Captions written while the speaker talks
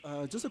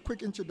just a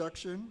quick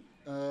introduction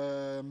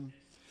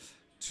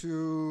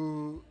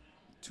to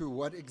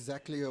what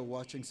exactly you're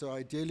watching. So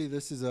ideally,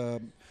 this is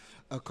a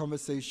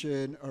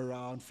conversation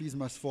around Fees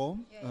Must Fall.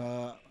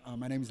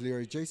 My name is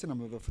Leroy Jason.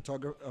 I'm the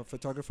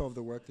photographer of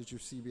the work that you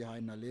see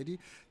behind Naledi.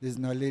 There's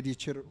Naledi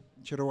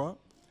Chirwa,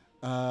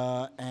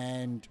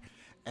 and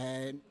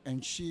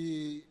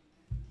she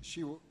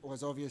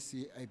was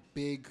obviously a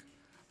big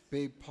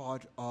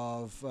part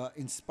of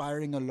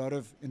inspiring a lot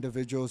of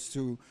individuals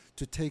to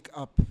take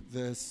up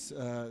the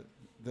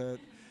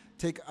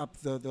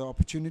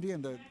opportunity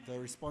and the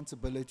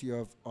responsibility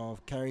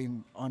of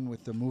carrying on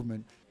with the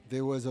movement.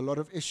 There was a lot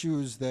of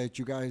issues that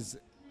you guys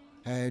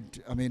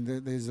had. I mean,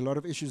 there's a lot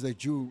of issues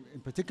that you,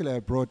 in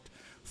particular, brought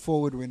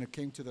forward when it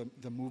came to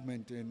the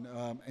movement in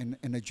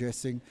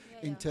addressing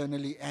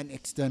internally and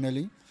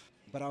externally.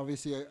 But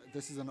obviously,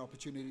 this is an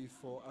opportunity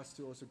for us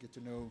to also get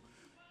to know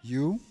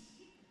you,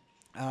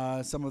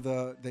 some of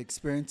the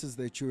experiences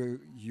that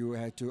you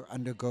had to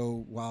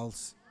undergo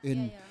whilst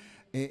in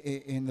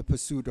the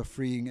pursuit of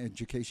freeing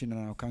education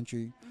in our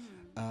country.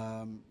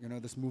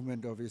 This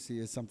movement obviously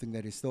is something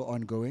that is still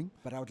ongoing.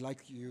 But I would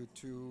like you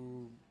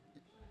to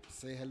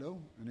say hello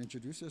and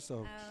introduce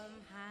yourself.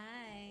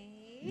 Hi.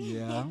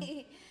 Yeah.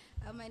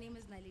 My name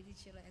is Naledi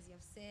Chilo, as you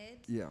have said.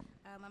 Yeah.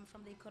 I'm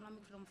from the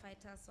Economic Freedom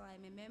Fighters, so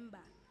I'm a member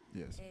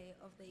Yes.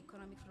 of the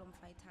Economic Freedom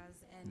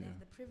Fighters, and I have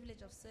the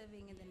privilege of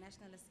serving in the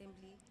National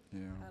Assembly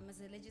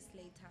as a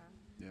legislator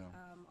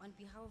on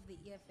behalf of the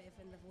EFF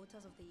and the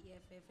voters of the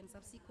EFF, and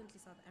subsequently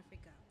South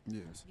Africa.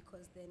 Yes.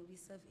 Because then we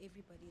serve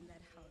everybody in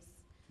that house.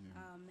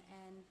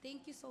 And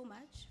thank you so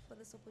much for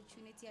this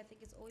opportunity. I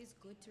think it's always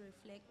good to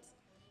reflect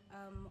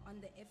on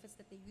the efforts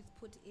that the youth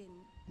put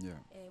in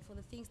for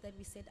the things that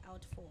we set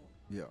out for,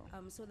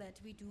 so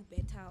that we do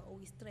better, or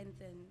we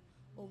strengthen,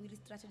 or we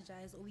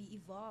re-strategize, or we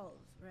evolve,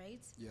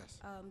 right? Yes.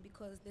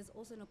 Because there's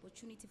also an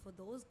opportunity for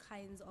those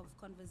kinds of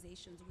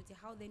conversations with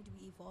how then do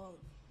we evolve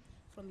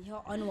from here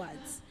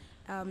onwards,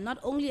 not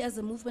only as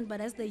a movement but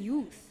as the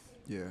youth.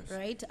 Yes.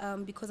 Right?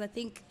 Because I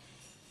think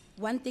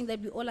one thing that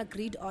we all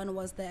agreed on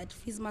was that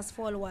Fees Must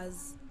Fall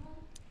was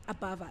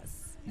above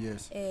us.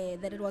 Yes.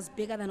 That it was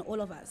bigger than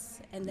all of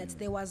us, and that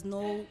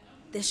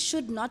there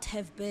should not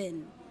have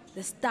been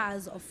the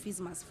stars of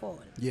Fees Must Fall.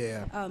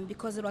 Yeah.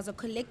 Because it was a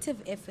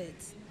collective effort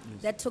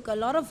that took a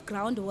lot of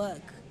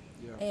groundwork,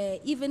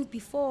 even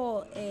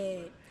before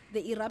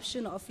the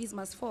eruption of Fees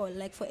Must Fall.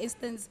 Like, for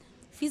instance,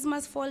 Fees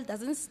Must Fall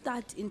doesn't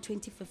start in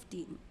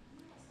 2015.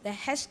 The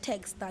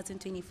hashtag starts in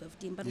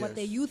 2015, but what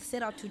the youth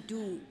set out to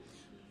do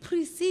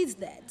precedes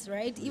that,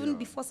 right? Even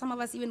before some of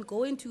us even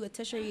go into a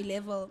tertiary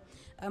level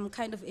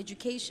kind of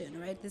education,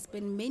 right? There's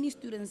been many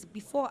students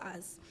before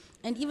us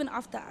and even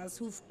after us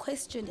who've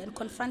questioned and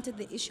confronted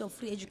the issue of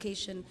free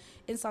education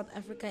in South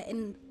Africa,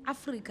 in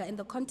Africa, in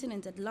the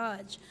continent at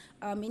large,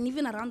 and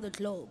even around the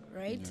globe,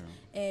 right?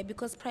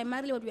 Because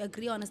primarily what we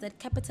agree on is that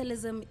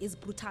capitalism is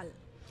brutal.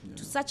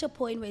 To such a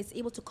point where it's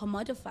able to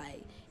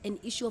commodify an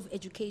issue of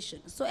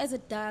education. So as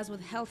it does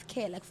with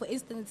healthcare, like for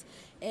instance,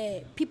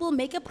 people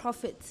make a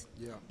profit,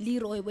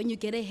 Leroy, when you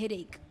get a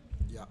headache.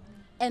 Yeah.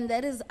 And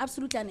that is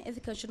absolutely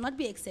unethical, should not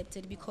be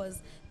accepted,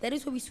 because that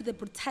is where we see the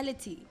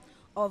brutality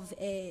of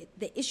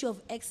the issue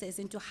of access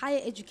into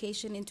higher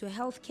education, into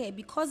healthcare.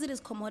 Because it is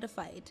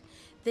commodified,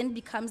 then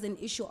becomes an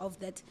issue of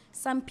that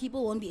some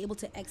people won't be able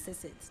to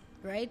access it.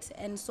 Right?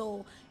 And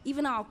so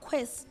even our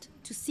quest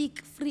to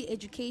seek free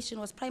education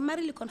was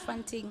primarily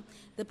confronting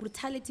the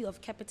brutality of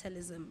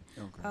capitalism.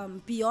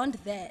 Beyond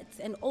that,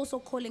 and also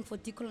calling for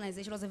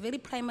decolonization was a very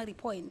primary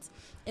point,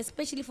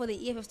 especially for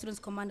the EFF Students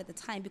Command at the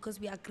time, because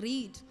we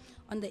agreed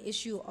on the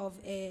issue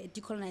of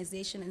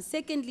decolonization, and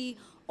secondly,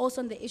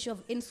 also on the issue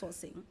of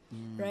insourcing,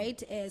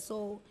 right?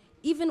 So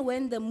even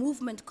when the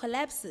movement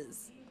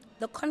collapses,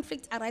 the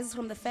conflict arises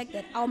from the fact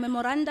that our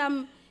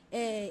memorandum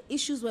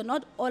issues were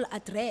not all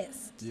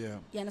addressed. Yeah.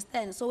 You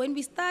understand? So when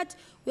we start,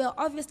 we are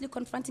obviously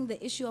confronting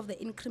the issue of the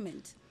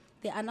increment.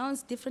 They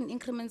announced different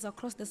increments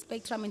across the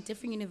spectrum in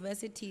different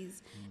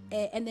universities,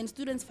 and then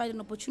students find an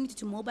opportunity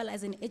to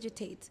mobilize and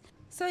agitate.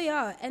 So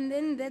and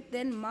then that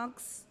then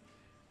marks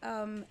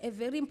a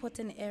very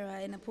important era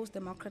in a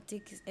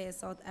post-democratic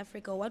South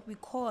Africa, what we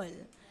call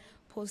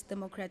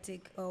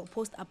post-democratic or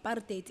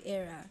post-apartheid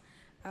era.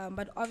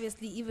 But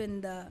obviously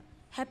even the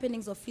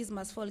happenings of Fees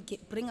Must Fall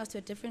bring us to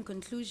a different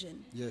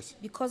conclusion. Yes.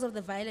 Because of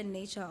the violent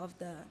nature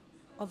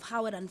of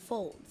how it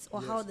unfolds,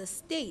 or how the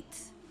state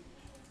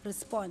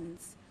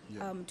responds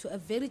to a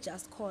very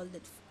just call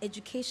that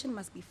education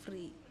must be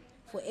free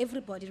for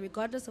everybody,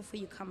 regardless of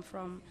where you come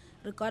from,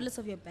 regardless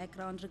of your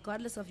background,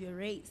 regardless of your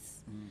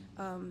race.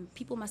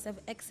 People must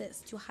have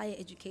access to higher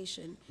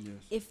education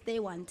if they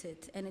want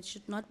it, and it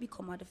should not be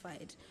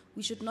commodified.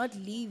 We should not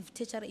leave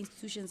tertiary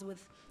institutions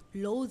with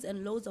loads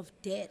and loads of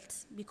debt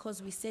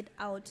because we set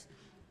out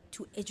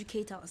to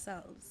educate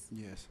ourselves.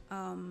 Yes.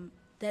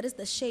 That is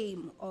the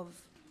shame of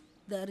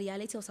the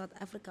reality of South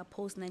Africa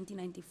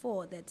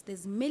post-1994, that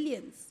there's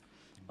millions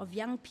of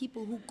young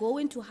people who go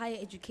into higher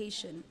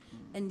education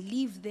and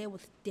leave there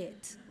with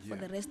debt for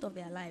the rest of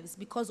their lives,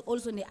 because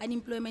also the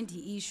unemployment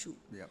issue.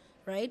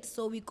 right?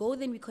 So we go,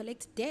 then we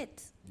collect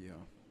debt. Yeah.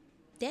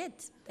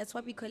 Debt, that's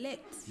what we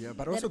collect. Yeah,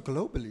 but also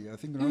globally, I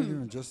think not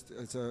even just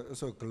it's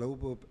also a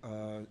global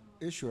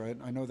issue, right?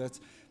 I know that's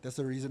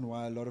the reason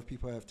why a lot of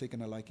people have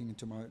taken a liking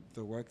into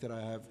the work that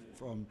I have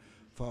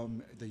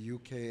from the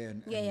UK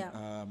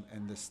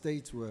and the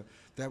States, where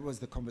that was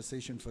the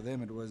conversation for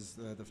them. It was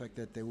the fact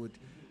that they would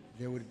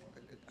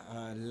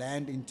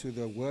land into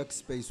the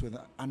workspace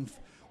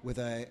with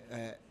a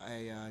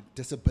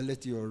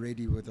disability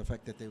already, with the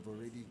fact that they've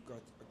already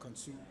got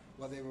consumed.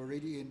 Well, they were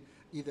already in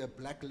either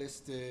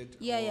blacklisted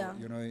or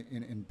you know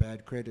in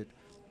bad credit.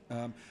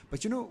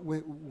 But you know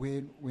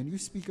when you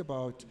speak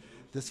about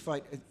this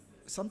fight,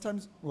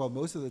 sometimes, well,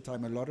 most of the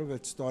time, a lot of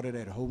it started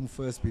at home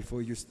first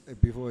before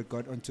it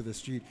got onto the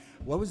street.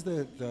 What was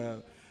the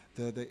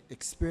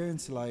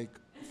experience like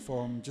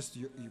from just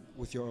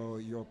with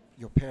your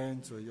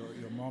parents or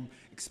your mom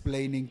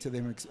explaining to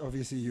them?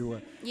 Obviously, you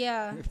were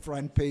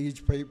front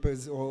page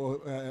papers, or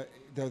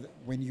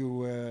when you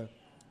were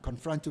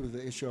confronted with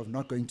the issue of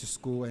not going to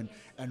school and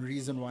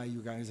reason why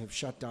you guys have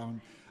shut down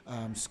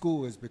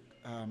school is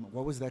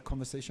what was that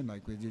conversation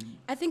like with you?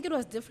 I think it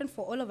was different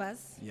for all of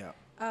us. Yeah.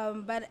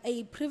 But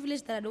a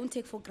privilege that I don't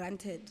take for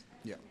granted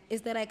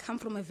is that I come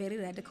from a very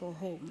radical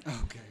home.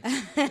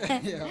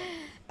 Okay.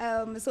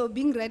 So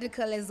being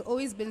radical has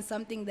always been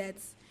something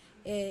that's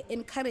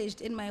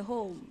encouraged in my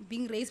home.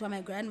 Being raised by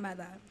my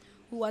grandmother,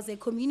 who was a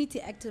community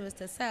activist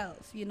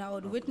herself. You know, I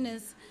would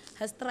witness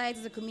her strides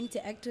as a community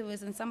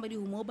activist and somebody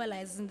who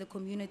mobilizes in the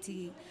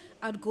community.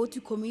 I'd go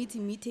to community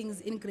meetings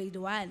in grade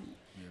 1,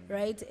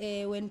 right?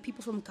 When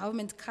people from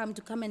government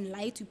come and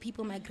lie to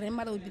people, my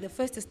grandmother would be the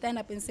first to stand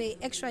up and say,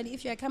 actually,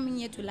 if you are coming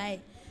here to lie,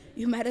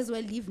 you might as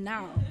well leave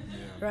now,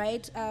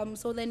 right?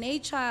 So the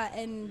nature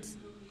and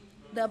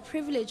the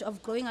privilege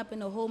of growing up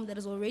in a home that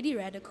is already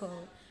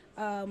radical,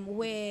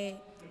 where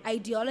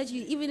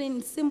ideology, even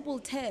in simple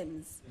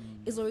terms,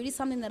 is already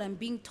something that I'm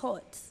being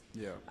taught,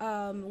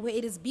 where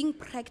it is being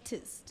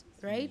practiced,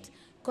 right?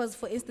 Because,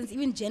 for instance,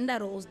 even gender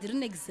roles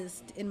didn't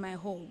exist in my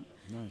home.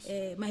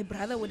 Nice. My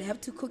brother would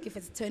have to cook if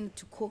it's turn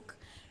to cook,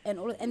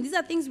 and these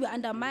are things we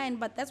undermine,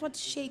 but that's what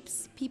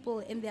shapes people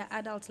in their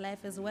adult life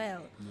as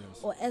well,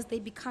 or as they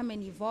become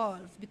and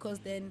evolve, because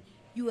then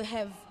you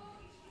have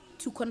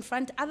to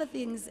confront other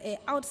things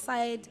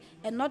outside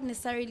and not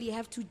necessarily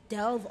have to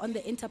delve on the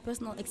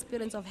interpersonal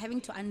experience of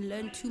having to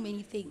unlearn too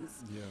many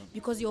things,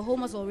 because your home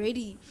was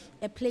already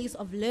a place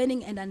of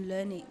learning and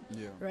unlearning,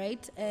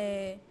 right?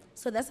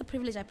 So that's a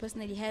privilege I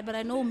personally had, but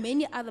I know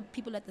many other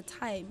people at the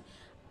time,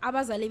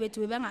 abazali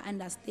bethu bebanga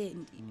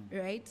understand,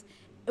 right?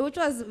 Which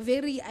was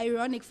very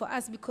ironic for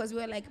us, because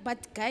we were like,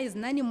 but guys,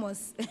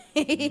 Nanimos,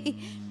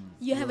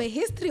 you have a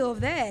history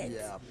of that.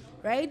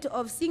 Right,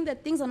 of seeing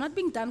that things are not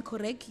being done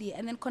correctly,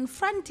 and then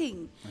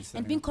confronting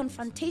and being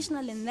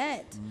confrontational in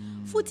that.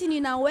 Footing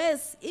in our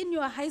West, in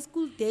your high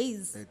school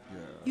days,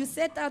 you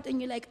set out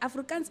and you're like,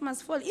 Africans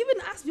must fall.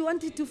 Even us, we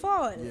wanted to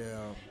fall.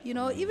 You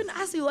know, even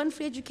us, we want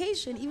free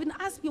education. Even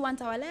us, we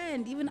want our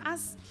land. Even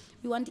us,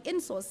 we want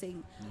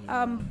insourcing.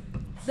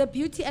 The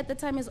beauty at the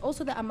time is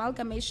also the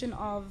amalgamation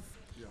of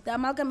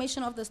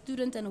the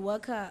student and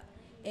worker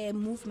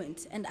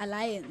movement and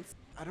alliance.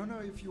 I don't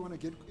know if you want to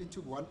get into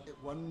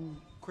one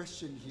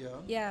question here.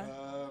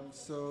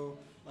 So,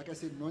 like I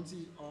said,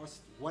 Nonzi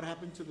asked, what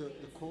happened to the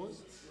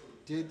cause?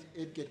 Did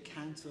it get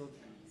cancelled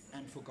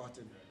and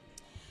forgotten?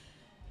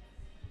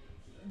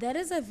 That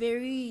is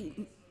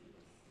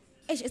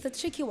it's a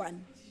tricky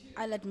one,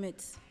 I'll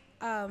admit.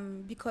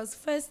 Because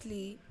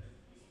firstly,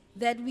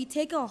 that we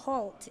take a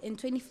halt in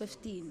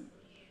 2015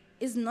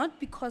 is not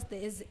because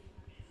there is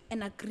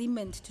an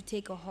agreement to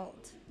take a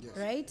halt,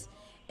 right?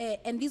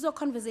 And these are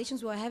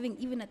conversations we were having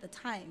even at the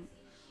time.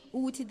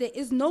 There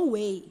is no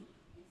way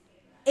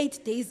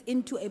 8 days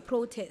into a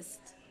protest,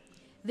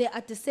 there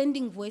are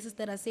dissenting voices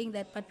that are saying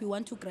that, but we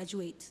want to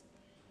graduate.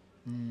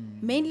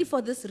 Mainly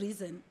for this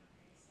reason.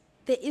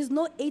 There is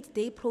no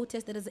 8-day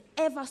protest that has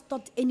ever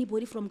stopped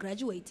anybody from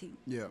graduating.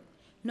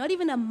 Not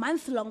even a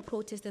month-long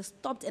protest has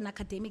stopped an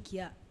academic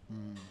year.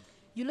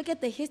 You look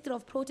at the history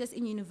of protests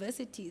in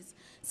universities.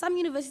 Some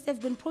universities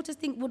have been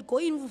protesting, would go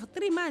in for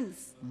 3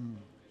 months,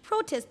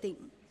 protesting,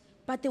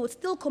 but they would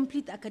still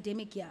complete the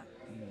academic year,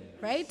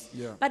 right?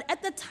 But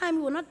at the time,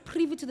 we were not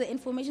privy to the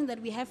information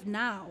that we have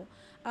now,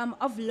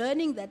 of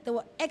learning that there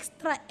were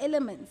extra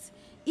elements,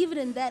 even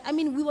in that. I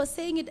mean, we were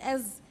saying it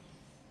as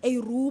a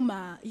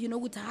rumor, you know,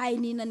 with hi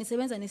nina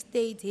nisebenza ne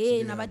state,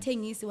 hey,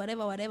 nabathengisi,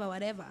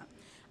 whatever.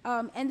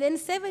 And then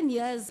 7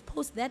 years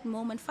post that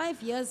moment,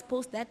 5 years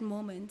post that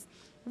moment,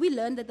 we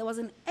learned that there was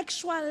an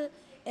actual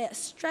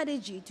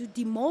strategy to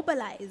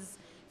demobilize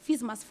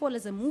Fees Must Fall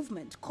as a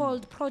movement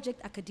called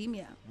Project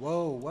Academia.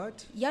 Whoa,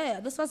 what? Yeah,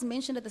 this was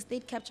mentioned at the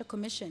State Capture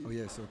Commission. Oh,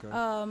 yes, okay.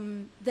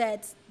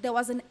 That there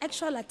was an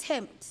actual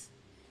attempt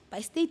by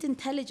state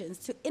intelligence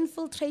to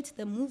infiltrate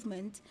the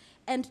movement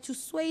and to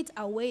sway it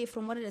away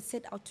from what it had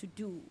set out to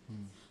do.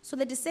 So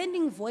the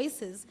dissenting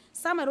voices,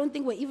 some I don't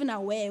think were even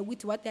aware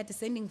with what their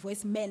dissenting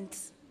voice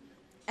meant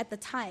at the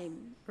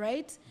time,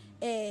 right?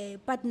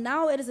 But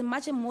now it is a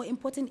much more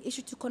important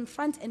issue to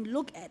confront and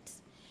look at,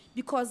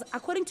 because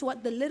according to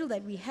what the little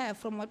that we have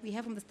from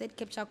the State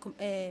Capture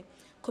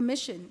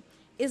Commission,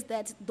 is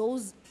that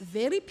those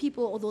very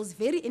people or those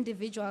very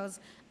individuals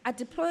are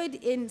deployed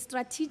in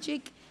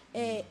strategic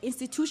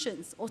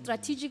institutions or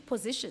strategic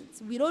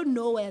positions. We don't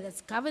know whether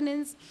that's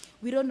governance,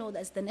 we don't know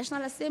that's the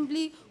National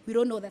Assembly, we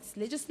don't know that's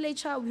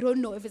legislature, we don't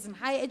know if it's in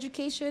higher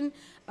education,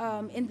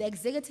 in the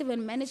executive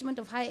and management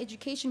of higher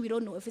education, we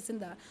don't know if it's in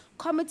the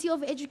Committee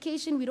of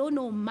Education, we don't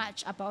know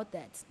much about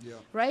that,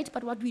 right?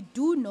 But what we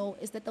do know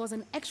is that there was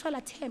an actual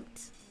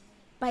attempt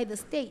by the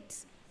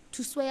state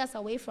to sway us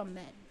away from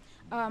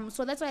that.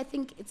 So that's why I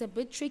think it's a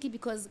bit tricky,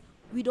 because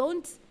we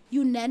don't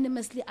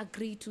unanimously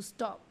agree to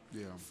stop.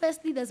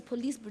 Firstly, there's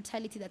police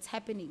brutality that's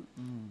happening.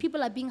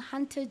 People are being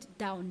hunted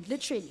down,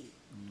 literally.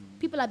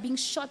 People are being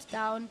shot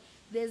down.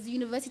 There's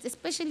universities,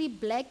 especially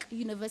black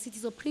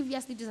universities or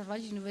previously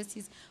disadvantaged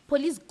universities,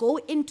 police go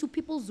into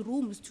people's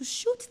rooms to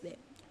shoot them.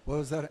 What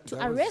was that?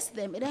 To arrest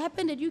them. It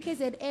happened at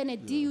UKZN,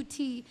 at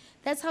DUT.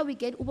 That's how we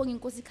get Ubong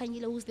Nkosi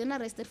Kanyile, who's then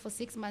arrested for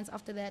 6 months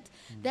after that.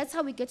 That's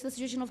how we get to the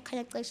situation of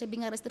Kanya Xesha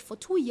being arrested for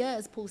 2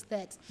 years post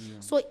that.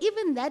 So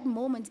even that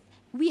moment,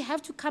 we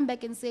have to come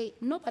back and say,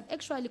 no, but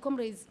actually,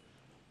 comrades,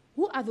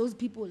 who are those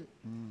people?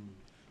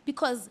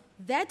 Because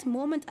that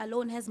moment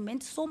alone has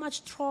meant so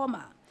much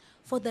trauma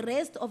for the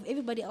rest of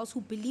everybody else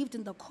who believed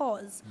in the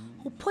cause,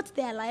 who put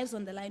their lives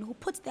on the line, who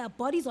put their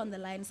bodies on the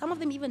line. Some of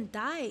them even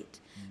died.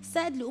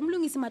 Sadly,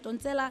 Umlungisi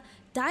Matontela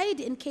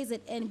died in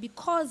KZN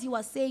because he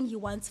was saying he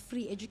wants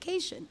free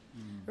education,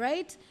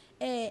 right?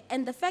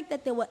 And the fact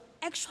that there were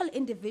actual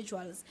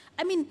individuals,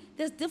 I mean,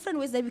 there's different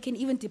ways that we can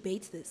even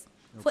debate this.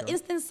 For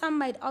instance, some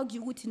might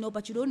argue, no,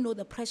 but you don't know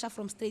the pressure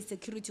from state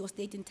security or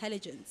state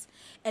intelligence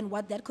and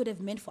what that could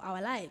have meant for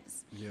our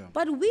lives.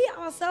 But we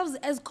ourselves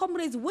as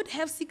comrades would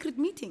have secret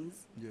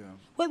meetings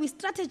where we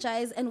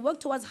strategize and work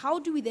towards how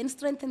do we then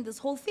strengthen this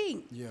whole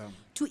thing.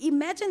 To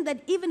imagine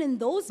that even in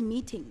those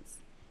meetings,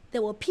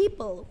 there were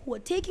people who were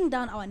taking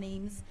down our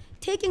names,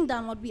 taking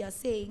down what we are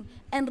saying,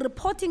 and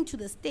reporting to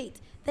the state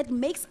that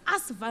makes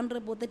us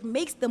vulnerable, that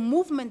makes the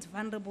movement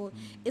vulnerable,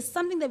 is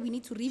something that we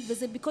need to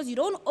revisit, because you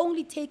don't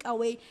only take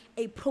away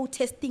a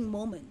protesting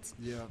moment.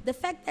 The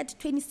fact that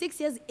 26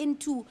 years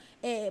into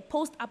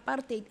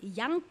post-apartheid,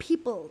 young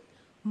people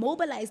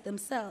mobilize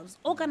themselves,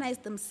 organize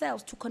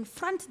themselves to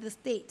confront the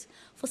state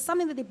for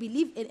something that they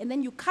believe in, and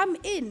then you come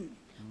in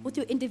with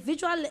your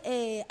individual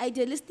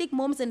idealistic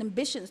moments and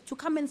ambitions to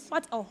come and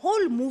thwart a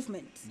whole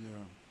movement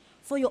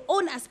for your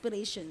own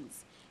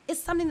aspirations,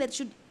 is something that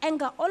should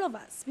anger all of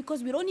us,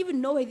 because we don't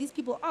even know where these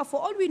people are. For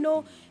all we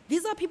know,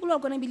 these are people who are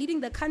going to be leading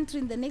the country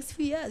in the next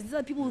few years. These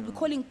are people who will be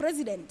calling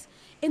president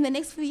in the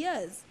next few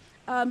years.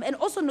 And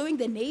also knowing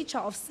the nature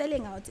of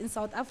selling out in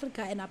South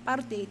Africa and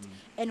apartheid,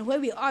 and where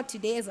we are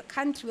today as a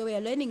country, where we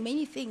are learning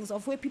many things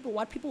of what people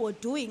were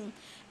doing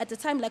at the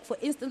time. Like, for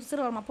instance,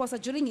 Cyril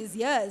Ramaphosa, during his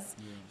years,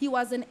 he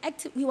was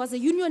a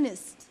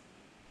unionist.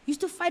 He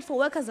used to fight for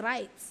workers'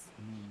 rights.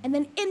 And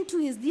then into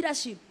his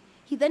leadership,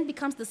 he then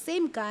becomes the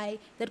same guy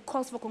that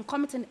calls for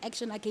concomitant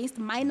action against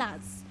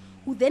minors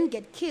who then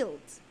get killed.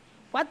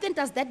 What then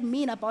does that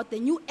mean about the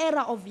new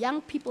era of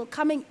young people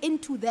coming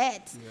into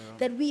that,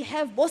 that we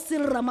have both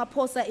Cyril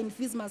Ramaphosa in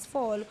Fees Must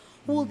Fall,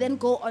 who will then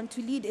go on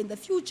to lead in the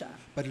future?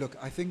 But look,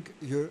 I think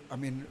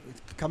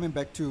coming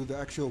back to the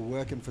actual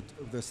work and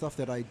the stuff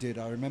that I did,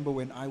 I remember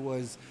when I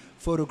was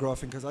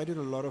photographing, because I did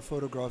a lot of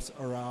photographs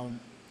around,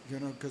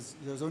 because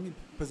there's only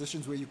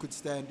positions where you could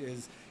stand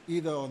is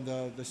either on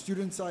the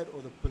student side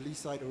or the police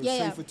side, or it's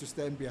safer to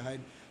stand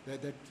behind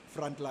that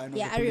front line of the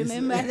police. I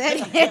remember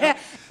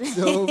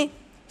that.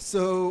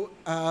 So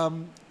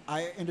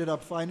I ended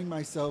up finding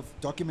myself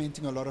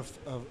documenting a lot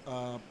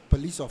of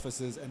police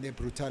officers and their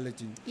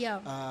brutality.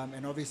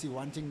 And obviously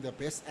wanting the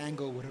best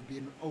angle would have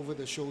been over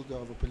the shoulder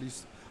of a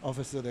police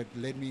officer that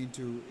led me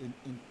into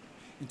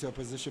a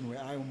position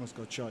where I almost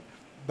got shot.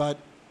 But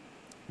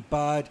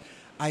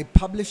I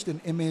published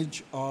an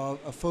image of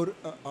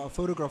a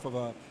photograph of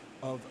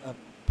a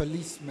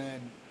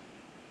policeman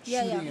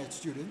shooting at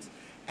students,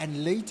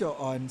 and later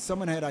on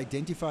someone had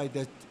identified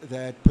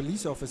that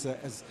police officer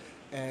as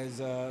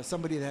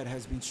somebody that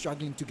has been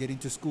struggling to get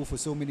into school for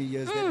so many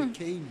years that it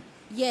came.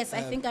 Yes,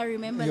 I think I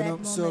remember that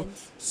moment.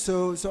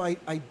 So I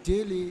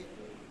ideally,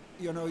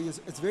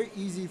 it's very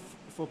easy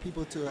for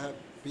people to have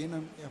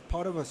been a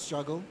part of a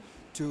struggle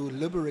to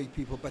liberate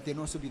people, but then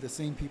also be the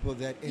same people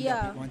that end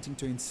up wanting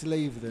to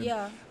enslave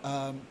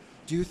them.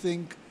 Do you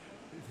think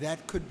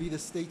that could be the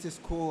status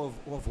quo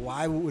of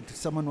why would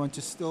someone want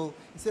to still,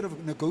 instead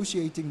of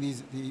negotiating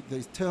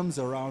these terms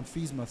around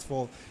Fees Must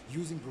Fall,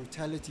 using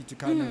brutality to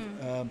kind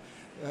of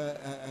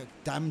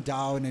dumb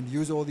down and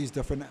use all these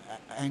different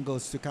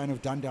angles to kind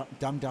of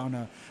dumb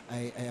down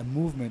a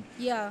movement?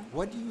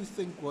 What do you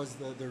think was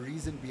the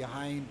reason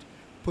behind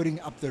putting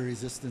up the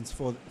resistance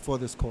for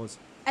this cause?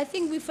 I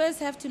think we first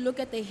have to look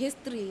at the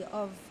history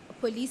of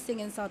policing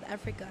in South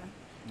Africa.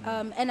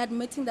 And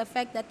admitting the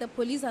fact that the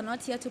police are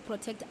not here to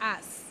protect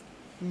us.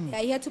 They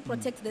are here to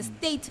protect the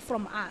state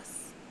from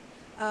us.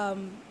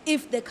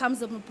 if there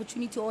comes an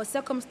opportunity or a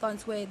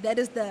circumstance where that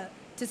is the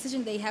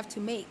decision they have to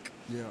make.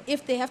 Yeah.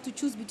 If they have to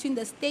choose between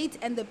the state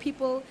and the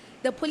people,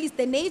 the police,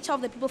 the nature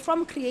of the people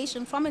from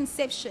creation, from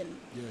inception,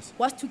 Yes.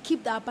 was to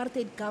keep the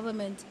apartheid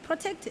government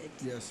protected.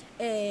 Yes.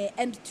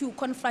 And to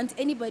confront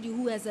anybody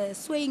who has a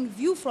swaying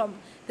view from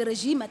the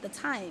regime at the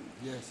time.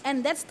 Yes.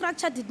 And that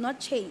structure did not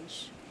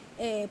change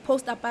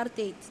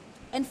post-apartheid.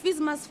 And Fees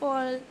Must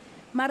Fall,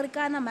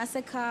 Marikana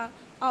Massacre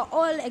are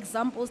all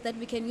examples that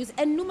we can use,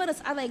 and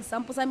numerous other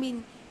examples. I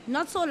mean,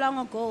 not so long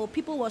ago,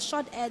 people were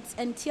shot at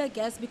and tear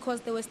gas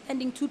because they were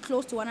standing too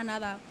close to one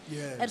another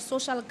at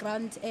social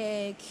grant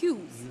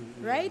queues,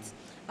 right?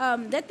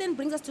 That then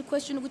brings us to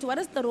question, what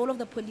is the role of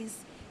the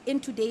police in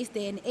today's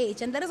day and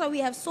age? And that is why we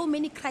have so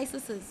many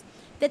crises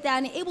that they are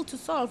unable to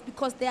solve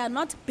because they are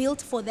not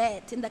built for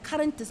that in the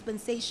current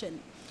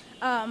dispensation.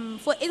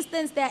 For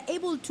instance, they are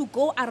able to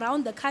go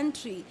around the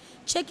country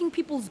checking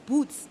people's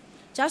boots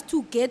just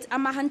to get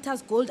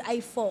Amahanta's gold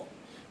I-4.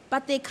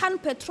 But they can't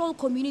patrol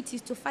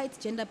communities to fight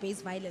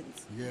gender-based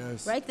violence.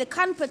 Yes. Right? They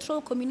can't patrol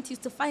communities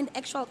to fight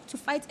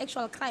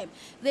actual crime.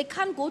 They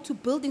can't go to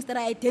buildings that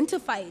are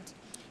identified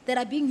that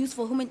are being used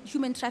for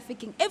human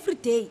trafficking. Every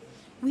day,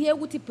 we hear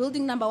Uti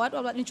building number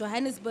what in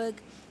Johannesburg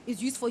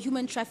is used for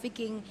human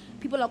trafficking.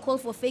 People are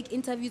called for fake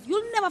interviews.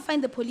 You'll never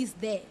find the police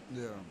there.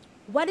 Yeah.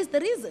 What is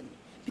the reason?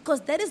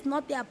 Because that is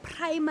not their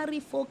primary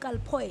focal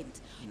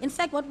point. In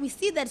fact, what we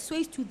see that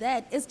sways to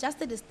that is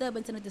just a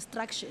disturbance and a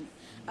distraction.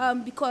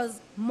 Because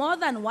more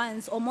than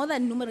once or more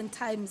than numerous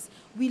times,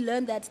 we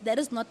learn that that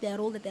is not their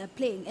role that they are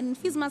playing. And in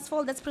Fees Must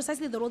Fall, that's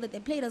precisely the role that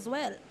they played as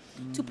well,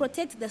 to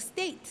protect the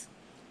state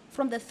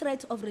from the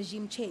threat of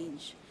regime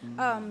change.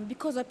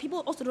 Because what people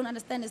also don't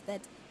understand is that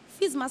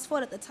Fees Must Fall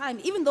at the time,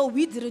 even though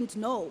we didn't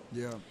know,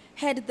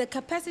 had the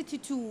capacity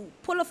to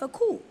pull off a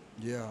coup.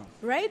 Yeah.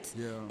 Right?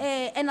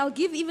 Yeah. And I'll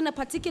give even a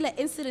particular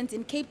incident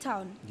in Cape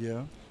Town.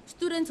 Yeah.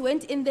 Students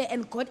went in there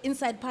and got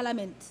inside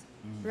Parliament.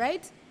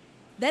 Right?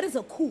 That is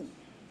a coup.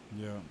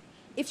 Yeah.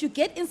 If you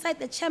get inside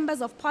the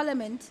chambers of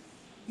Parliament,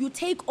 you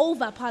take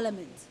over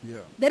Parliament.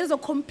 Yeah. That is a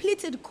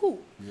completed coup.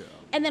 Yeah.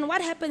 And then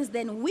what happens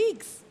then?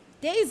 Weeks,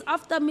 days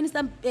after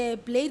Minister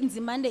Blade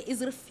Nzimande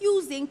is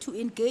refusing to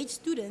engage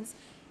students,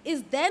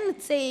 is then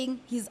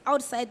saying he's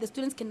outside, the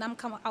students can now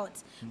come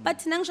out. But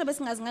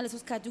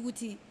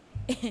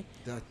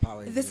That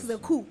power this is a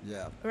coup,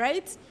 Yeah.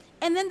 right?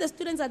 And then the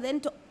students are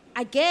then,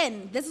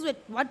 again, this is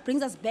what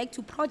brings us back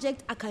to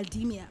Project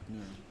Academia.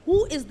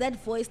 Who is that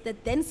voice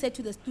that then said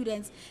to the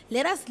students,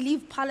 let us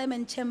leave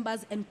Parliament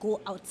chambers and go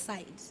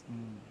outside?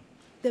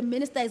 The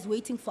minister is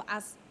waiting for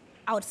us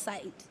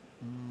outside,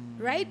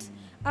 right?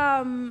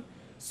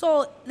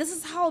 So this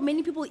is how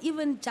many people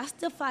even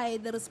justify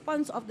the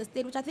response of the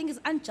state, which I think is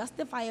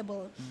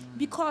unjustifiable.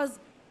 Because,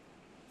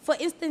 for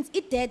instance,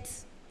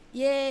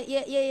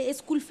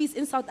 school fees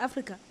in South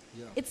Africa.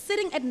 Yeah. It's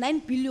sitting at 9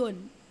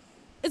 billion.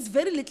 It's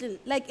very little.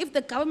 Like if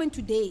the government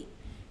today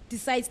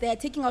decides they are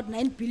taking out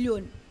 9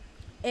 billion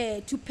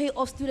to pay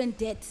off student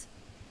debt,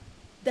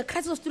 the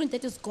crisis of student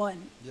debt is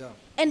gone. Yeah.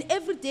 And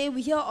every day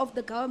we hear of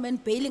the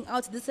government bailing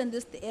out this and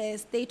this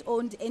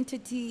state-owned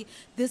entity,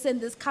 this and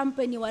this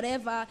company,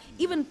 whatever.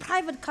 Even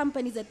private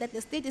companies that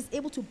the state is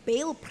able to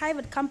bail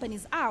private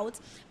companies out,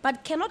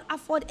 but cannot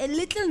afford a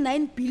little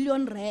 9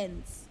 billion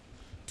rands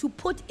to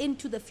put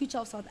into the future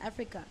of South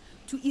Africa,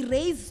 to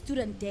erase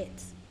student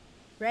debt,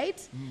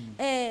 right?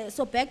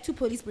 So back to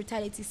police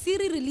brutality.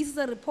 Siri releases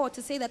a report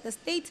to say that the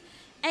state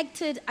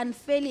acted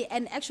unfairly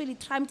and actually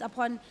trampled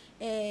upon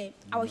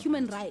our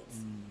human rights.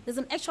 There's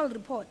an actual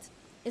report.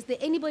 Is there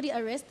anybody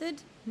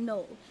arrested?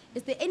 No.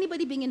 Is there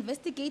anybody being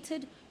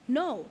investigated?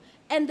 No.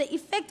 And the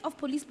effect of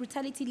police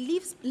brutality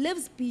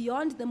lives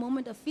beyond the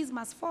moment of Fees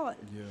Must Fall.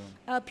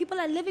 Yeah. People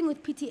are living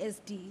with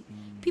PTSD.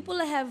 People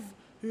have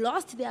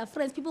lost their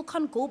friends. People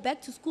can't go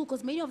back to school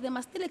because many of them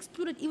are still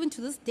excluded even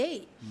to this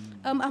day.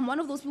 I'm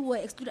one of those people who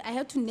are excluded. I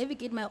had to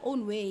navigate my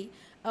own way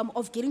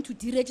of getting to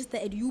deregister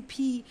at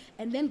UP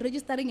and then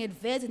registering at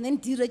VET and then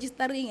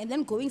deregistering and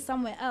then going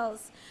somewhere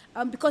else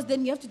because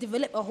then you have to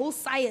develop a whole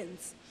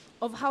science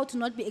of how to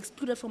not be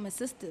excluded from a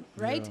system,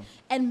 right? Yeah.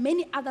 And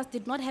many others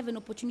did not have an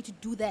opportunity to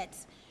do that.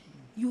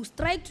 You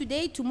strike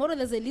today, tomorrow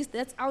there's a list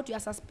that's out, you are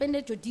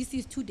suspended, your DC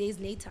is 2 days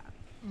later.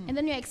 And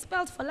then you're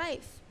expelled for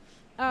life.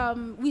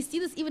 We see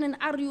this even in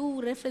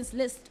RU reference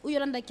list.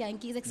 Uyolanda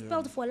Kyanki is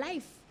expelled for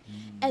life.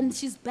 And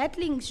she's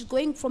battling, she's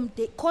going from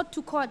court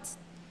to court,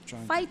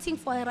 fighting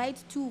for her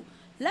right to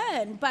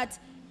learn. But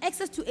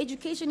access to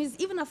education is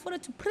even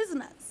afforded to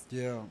prisoners.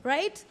 Yeah.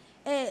 Right?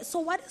 So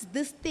what is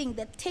this thing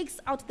that takes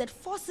out, that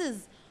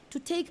forces to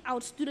take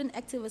out student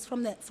activists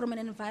from an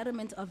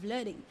environment of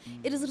learning?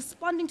 It is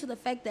responding to the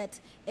fact that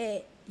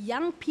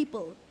young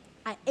people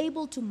are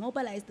able to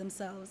mobilize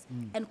themselves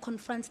and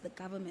confront the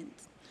government.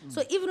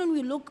 So even when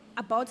we look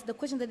about the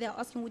question that they are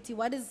asking, Uti,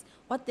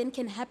 what then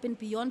can happen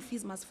beyond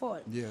Fees Must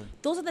Fall? Yeah.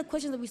 Those are the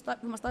questions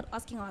that we must start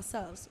asking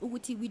ourselves.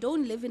 Uti, we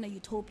don't live in a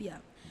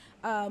utopia,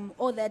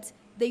 or that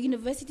the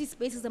university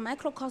space is a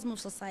microcosm of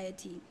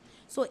society.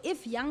 So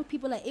if young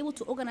people are able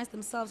to organize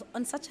themselves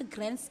on such a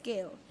grand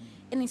scale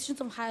in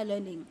institutions of higher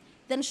learning,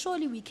 then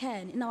surely we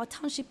can, in our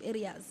township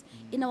areas,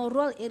 in our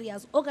rural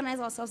areas, organize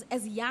ourselves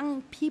as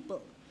young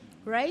people,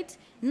 right?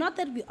 Not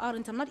that we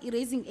aren't. I'm not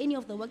erasing any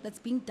of the work that's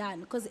being done,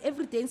 because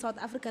every day in South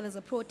Africa there's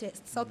a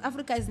protest. South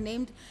Africa is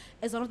named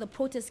as one of the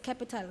protest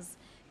capitals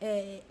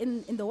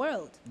in the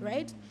world,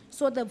 right?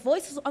 So the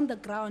voices on the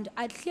ground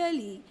are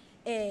clearly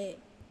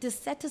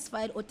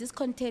dissatisfied or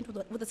discontent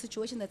with the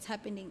situation that's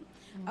happening.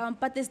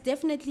 But there's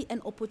definitely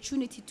an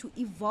opportunity to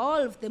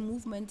evolve the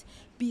movement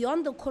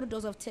beyond the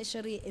corridors of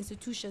tertiary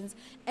institutions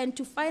and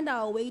to find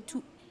our way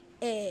to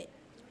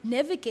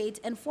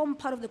navigate and form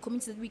part of the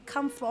community that we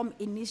come from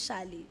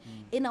initially.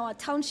 In our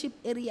township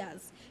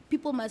areas,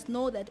 people must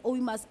know that, or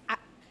we must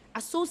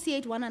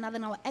associate one another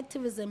in our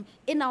activism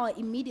in our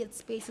immediate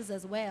spaces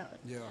as well.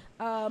 Yeah.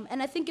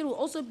 And I think it will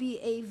also be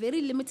a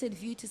very limited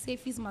view to say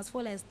Fees Must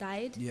Fall has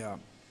died. Yeah.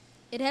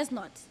 It has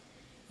not.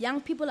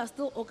 Young people are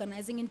still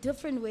organizing in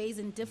different ways,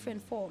 in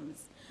different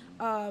forms.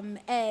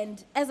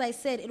 And as I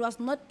said, it was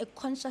not a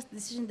conscious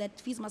decision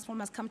that Fees Must Fall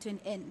must come to an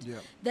end. Yeah.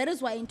 That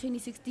is why in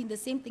 2016, the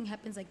same thing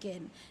happens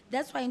again.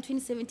 That's why in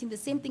 2017, the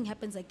same thing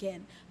happens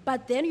again.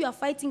 But then you are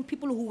fighting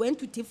people who went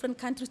to different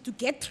countries to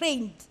get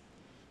trained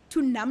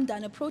to numb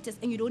down a protest,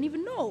 and you don't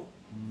even know.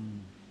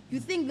 You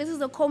think this is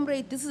a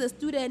comrade, this is a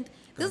student,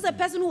 this is a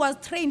person who was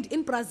trained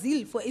in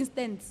Brazil, for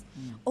instance,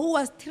 or who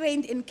was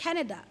trained in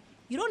Canada.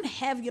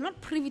 You're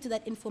not privy to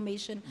that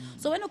information.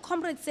 So when a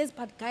comrade says,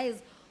 but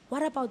guys,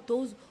 what about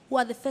those who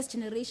are the first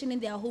generation in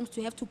their homes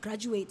to have to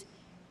graduate?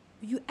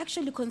 You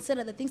actually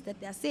consider the things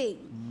that they're saying.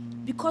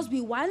 Because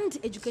we want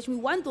education, we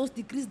want those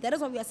degrees, that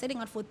is why we are setting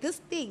out for this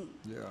thing.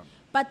 Yeah.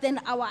 But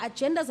then our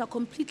agendas are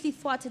completely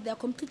thwarted, they're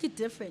completely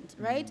different,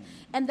 right?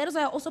 And that is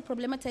why I also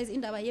problematize in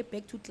the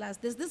back to class.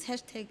 There's this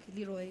hashtag,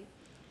 Leroy,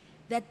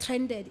 that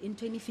trended in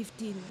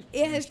 2015.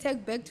 A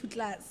hashtag back to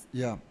class.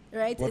 Yeah.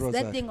 Right? What It's was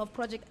that that? thing of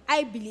project,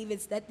 I believe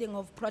it's that thing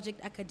of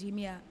Project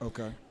Academia.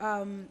 Okay.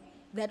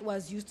 That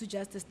was used to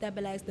just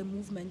stabilize the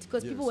movement.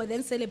 Because people Yes. were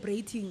then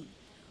celebrating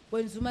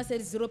when Zuma said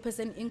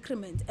 0%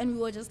 increment. And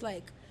we were just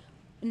like,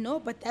 no,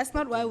 but that's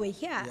not why we're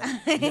here.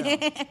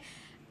 Yeah.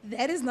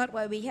 That is not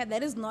why we're here.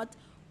 That is not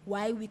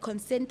why we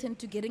consented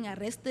to getting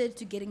arrested,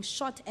 to getting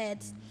shot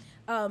at,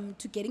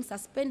 to getting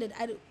suspended.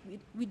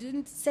 We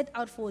didn't set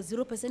out for a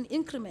 0%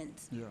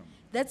 increment. Yeah.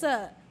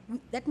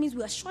 That means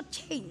we are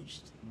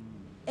shortchanged.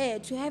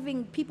 To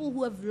having people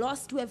who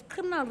have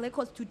criminal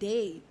records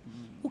today,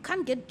 who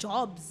can't get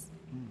jobs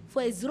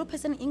for a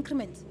 0%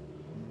 increment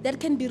that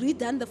can be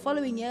redone the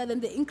following year, then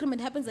the increment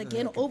happens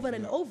again over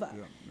and over.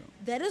 Yeah.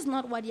 That is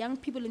not what young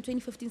people in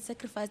 2015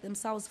 sacrificed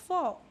themselves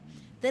for.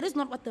 That is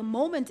not what the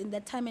moment in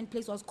that time and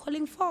place was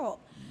calling for.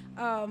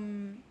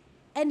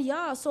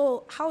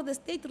 So how the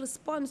state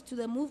responds to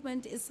the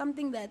movement is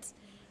something that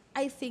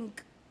I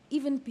think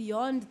even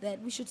beyond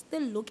that we should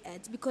still look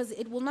at, because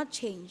it will not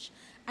change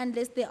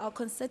unless there are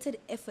concerted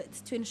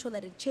efforts to ensure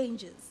that it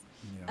changes.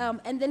 Yeah.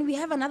 And then we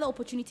have another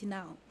opportunity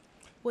now.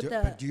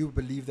 But do you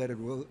believe that it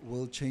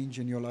will change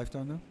in your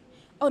lifetime now?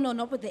 Oh no,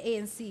 not with the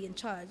ANC in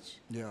charge.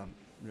 Yeah.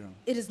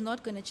 It is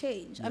not going to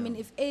change. Yeah. I mean,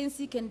 if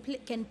ANC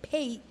can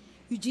pay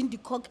Eugene de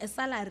Kock a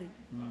salary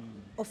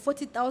of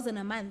 40,000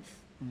 a month,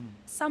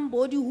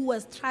 somebody who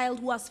was trialed,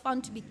 who was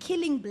found to be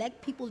killing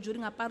black people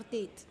during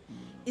apartheid,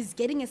 is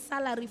getting a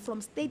salary from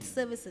state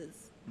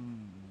services,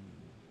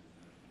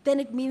 then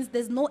it means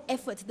there's no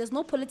effort, there's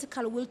no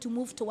political will to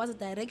move towards a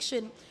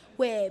direction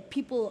where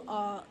people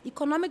are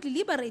economically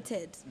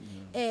liberated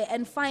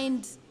and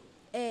find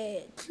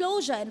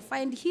closure and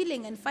find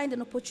healing and find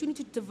an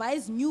opportunity to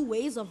devise new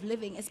ways of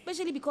living,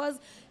 especially because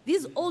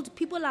these old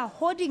people are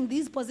hoarding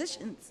these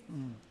positions.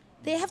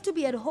 They have to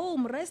be at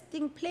home,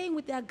 resting, playing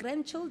with their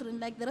grandchildren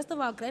like the rest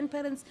of our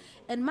grandparents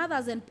and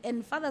mothers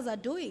and fathers are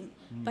doing.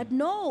 But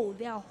no,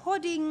 they are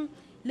hoarding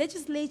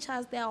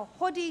legislatures, they are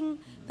hoarding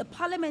the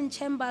parliament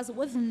chambers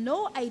with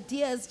no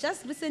ideas.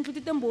 Just recently,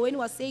 Tito Mboweni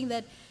was saying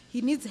that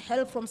he needs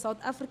help from South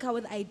Africa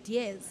with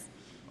ideas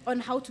on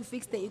how to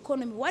fix the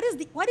economy. What is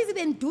he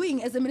then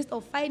doing as a Minister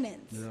of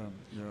Finance?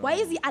 Why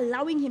is he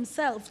allowing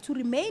himself to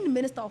remain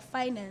Minister of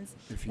Finance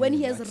when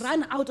he has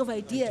run out of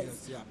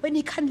ideas, when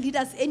he can't lead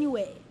us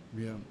anywhere?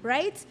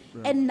 Right?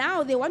 And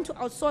now they want to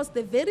outsource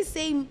the very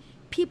same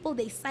people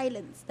they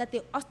silence, that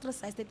they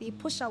ostracize, that they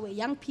push away,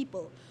 young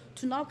people,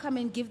 to now come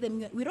and give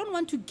them. We don't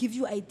want to give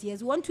you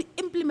ideas. We want to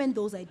implement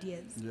those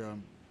ideas.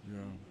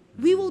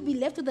 We will be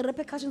left with the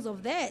repercussions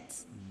of that.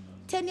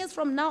 10 years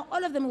from now,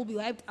 all of them will be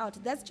wiped out.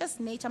 That's just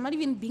nature. I'm not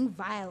even being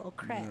vile or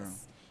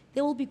crass.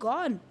 They will be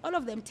gone. All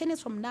of them, 10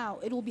 years from now,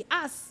 it will be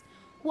us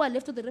who are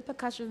left with the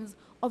repercussions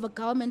of a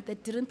government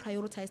that didn't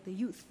prioritize the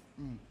youth.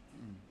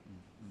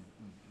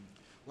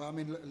 Well, I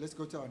mean, let's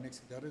go to our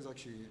next. That is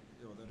actually,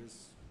 that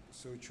is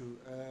so true.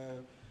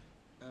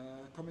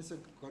 Commissar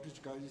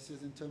Godrich Gazi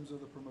says, in terms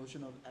of the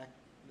promotion of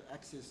the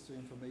access to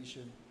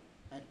information,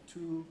 Act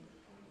 2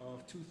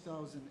 of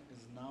 2000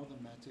 is now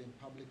the matter in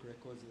public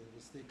records.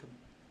 The State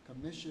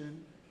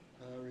Commission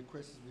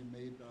requests have been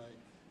made by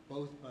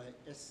both by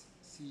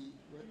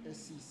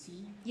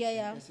SCC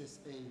Yeah. and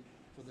SSA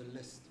for the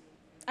list.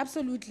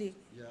 Absolutely.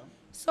 Yeah.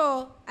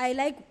 So I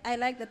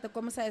like that the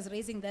Commissar is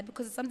raising that,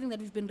 because it's something that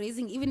we've been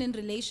raising even in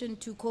relation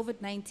to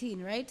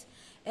COVID-19, right?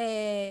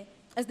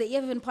 As the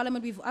EFF in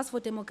Parliament, we've asked for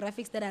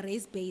demographics that are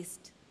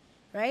race-based,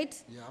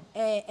 right?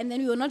 Yeah. And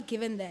then we were not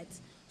given that.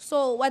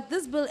 So what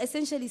this bill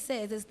essentially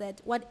says is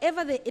that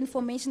whatever the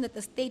information that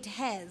the state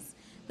has,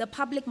 the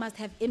public must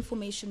have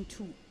information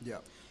too. Yeah.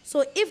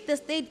 So if the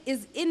state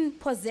is in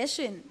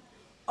possession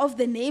of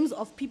the names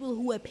of people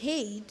who were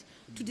paid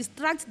to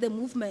distract the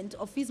movement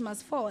of Fees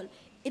Must Fall,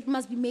 it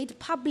must be made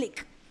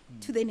public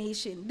to the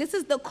nation. This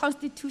is the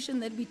constitution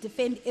that we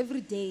defend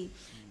every day.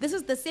 This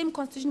is the same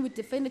constitution we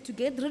defended to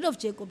get rid of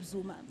Jacob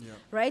Zuma,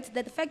 right?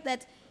 That the fact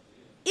that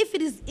if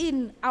it is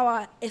in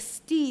our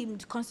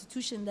esteemed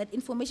constitution that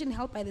information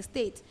held by the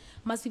state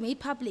must be made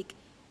public,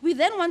 we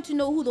then want to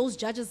know who those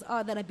judges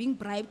are that are being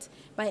bribed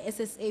by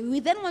SSA. We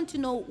then want to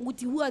know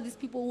who are these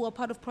people who are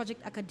part of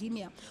Project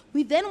Academia.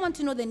 We then want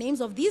to know the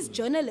names of these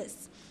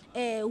journalists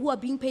who are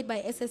being paid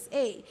by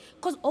SSA.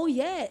 Because, oh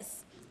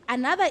yes,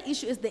 another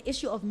issue is the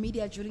issue of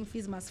media during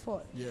Fees Must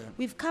Fall. Yeah.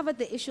 We've covered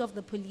the issue of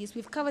the police.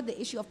 We've covered the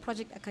issue of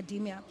Project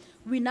Academia.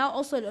 We now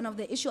also learn of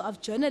the issue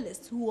of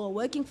journalists who were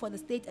working for the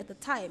state at the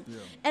time. Yeah.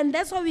 And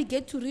that's why we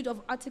get to read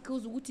of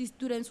articles which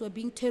students were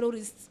being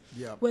terrorists,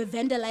 were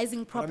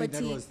vandalizing property. But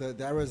I mean,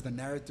 that was the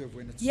narrative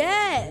when it started.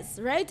 Yes,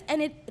 right?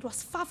 And it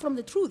was far from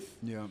the truth.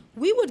 Yeah.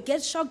 We would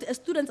get shocked as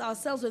students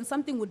ourselves when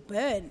something would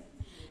burn.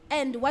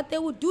 And what they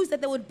would do is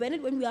that they would burn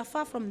it when we are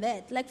far from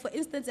that. Like, for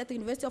instance, at the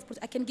University of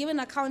Pretoria, I can give an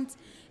account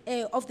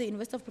of the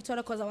University of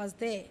Pretoria because I was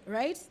there,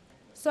 right?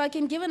 So I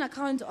can give an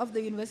account of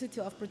the University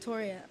of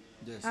Pretoria.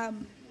 Yes.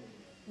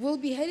 We'll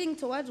be heading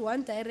towards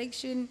one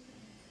direction.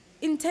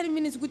 In 10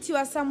 minutes,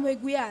 kuthiwa somewhere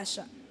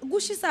kuyasha.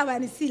 Kushisa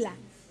vanisila.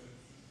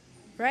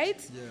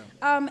 Right?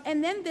 Yeah.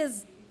 And then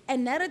there's a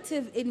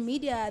narrative in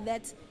media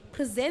that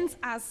presents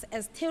us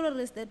as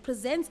terrorists, that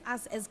presents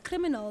us as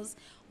criminals,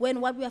 when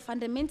what we are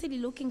fundamentally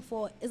looking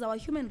for is our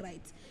human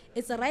rights.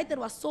 It's a right that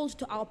was sold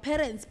to our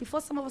parents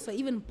before some of us were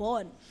even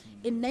born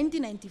in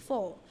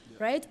 1994,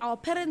 right? Our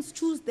parents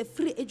choose the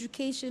free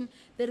education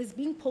that is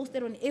being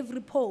posted on every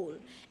poll.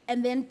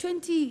 And then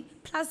 20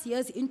 plus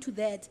years into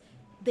that,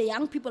 the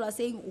young people are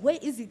saying, where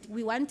is it?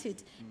 We want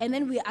it. And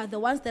then we are the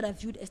ones that are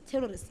viewed as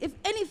terrorists. If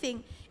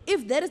anything,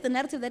 if that is the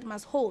narrative that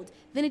must hold,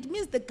 then it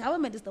means the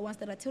government is the ones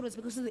that are terrorists,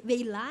 because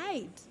they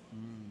lied.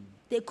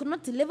 They could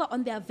not deliver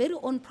on their very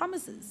own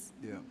promises.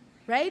 Yeah.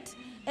 Right?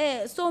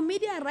 So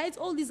media writes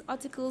all these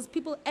articles,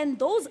 people, and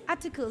those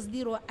articles,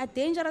 Leroy, are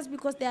dangerous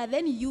because they are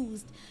then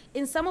used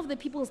in some of the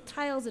people's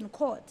trials in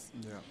court.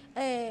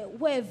 Yeah.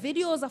 Where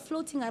videos are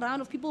floating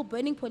around of people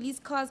burning police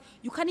cars.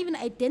 You can't even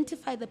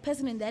identify the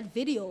person in that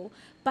video,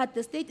 but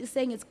the state is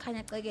saying it's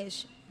Kanya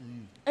Kagesh.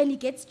 And he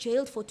gets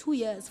jailed for 2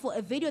 years for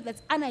a video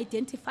that's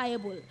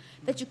unidentifiable,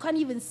 that you can't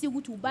even see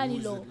who to bani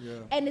lo. Yeah.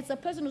 And it's a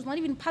person who's not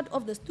even part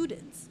of the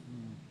students.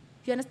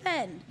 You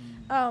understand?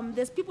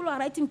 There's people who are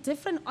writing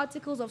different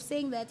articles of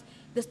saying that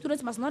the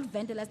students must not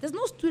vandalize. There's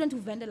no student who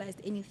vandalized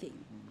anything.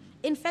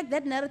 In fact,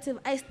 that narrative,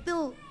 I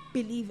still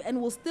believe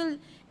and will still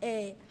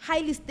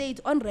highly state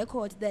on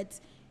record that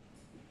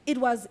it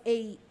was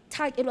a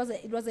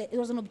it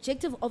was an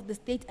objective of the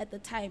state at the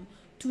time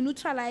to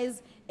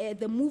neutralize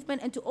the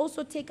movement and to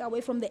also take away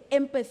from the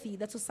empathy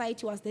that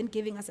society was then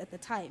giving us at the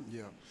time.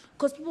 Yeah.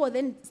 Because people were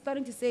then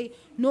starting to say,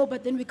 no,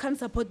 but then we can't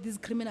support these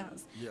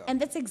criminals. Yeah.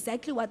 And that's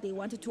exactly what they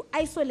wanted, to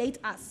isolate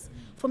us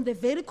from the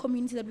very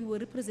community that we were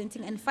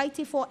representing and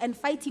fighting for and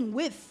fighting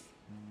with.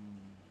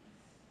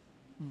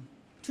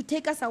 To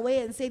take us away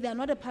and say they are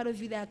not a part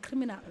of you, they are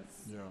criminals.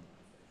 Yeah.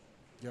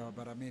 Yeah,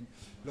 but I mean,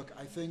 look,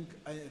 I think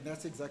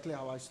that's exactly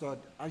how I started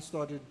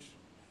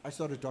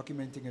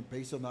documenting it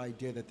based on the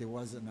idea that there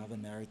was another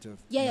narrative.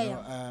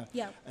 Yeah.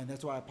 And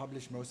that's why I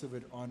published most of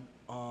it on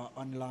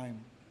online.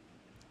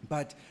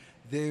 But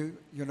there,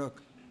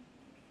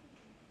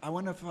 I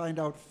want to find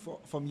out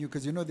from you,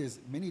 because there's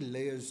many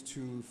layers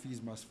to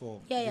Fees Must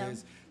Fall. Yeah.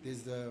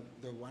 There's the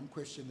one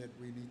question that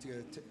we need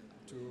to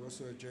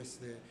also address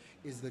there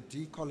is the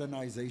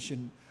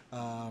decolonization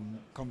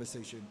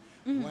conversation.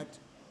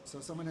 So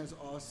someone has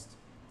asked,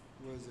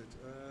 where is it?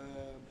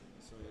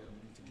 Sorry, I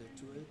need to get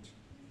to it.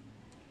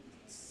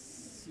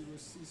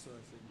 CISO,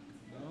 I think.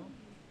 No?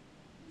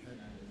 Had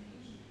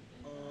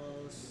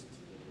asked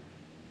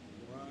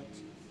what?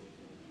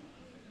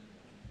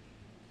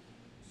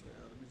 Sorry,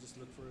 let me just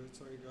look for it.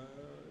 Sorry, guys.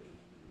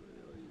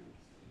 Where are you?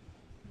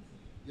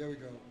 Here we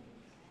go.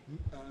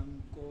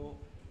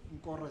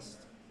 Nkorest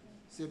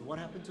said, what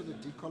happened to the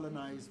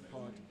decolonized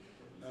part?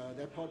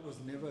 That part was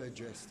never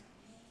addressed.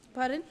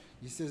 Pardon?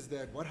 He says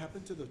that what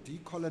happened to the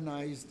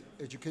decolonized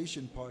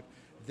education part,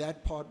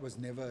 that part was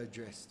never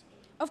addressed.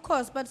 Of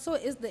course, but so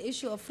is the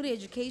issue of free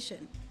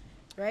education,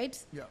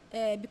 right?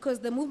 Yeah. Because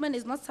the movement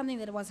is not something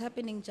that was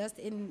happening just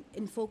in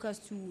focus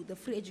to the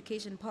free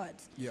education part.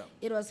 Yeah.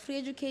 It was free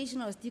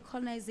education, it was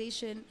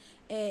decolonization,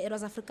 It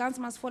was Afrikaans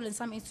Must Fall in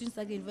some institutions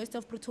like the University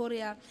of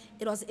Pretoria.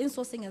 It was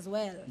insourcing as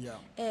well.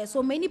 Yeah.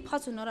 So many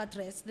parts were not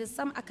addressed. There's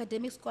some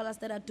academic scholars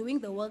that are doing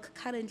the work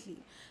currently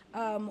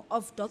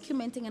of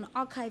documenting and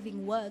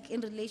archiving work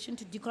in relation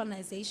to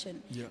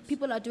decolonization. Yes.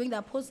 People are doing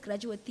their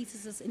postgraduate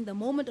theses in the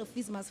moment of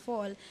Fees Must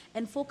Fall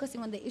and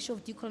focusing on the issue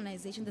of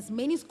decolonization. There's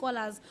many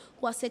scholars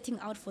who are setting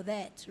out for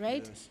that,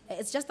 right? Yes.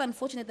 It's just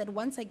unfortunate that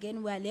once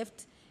again we are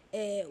left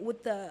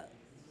with the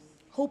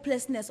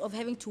hopelessness of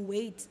having to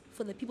wait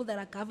for the people that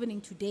are governing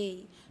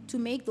today to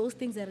make those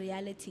things a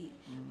reality.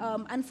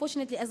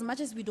 Unfortunately, as much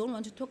as we don't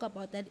want to talk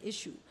about that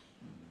issue,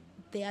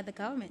 they are the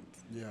government.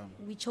 Yeah.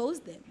 We chose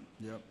them.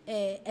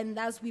 Yeah. And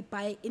thus we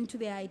buy into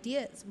their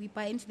ideas. We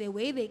buy into the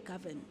way they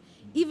govern.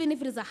 Even if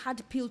it is a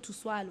hard pill to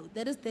swallow,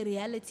 that is the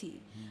reality.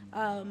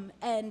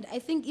 And I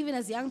think even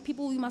as young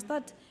people, we must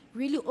start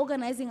really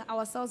organizing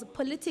ourselves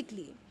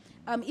politically,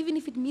 even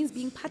if it means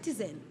being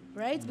partisan,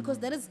 right? Because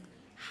that is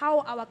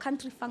how our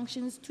country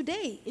functions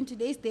today, in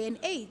today's day and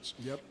age.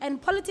 Yep. And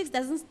politics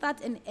doesn't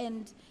start and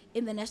end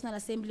in the National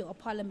Assembly or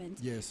Parliament,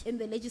 Yes. in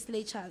the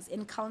legislatures,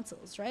 in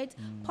councils, right?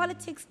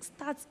 Politics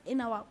starts in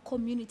our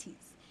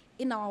communities,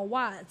 in our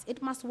wards.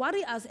 It must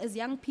worry us as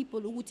young people.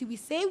 Ukuthi we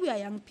say we are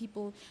young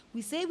people,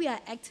 we say we are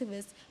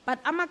activists, but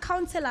our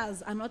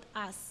councillors are not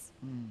us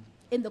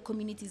in the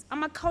communities.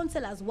 Our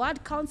councillors,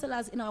 ward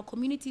councillors in our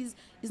communities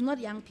is not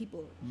young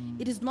people.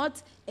 It is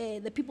not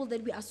the people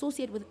that we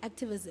associate with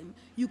activism.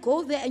 You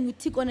go there and you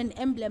tick on an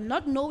emblem,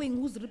 not knowing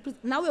who's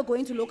now we're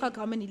going to local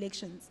government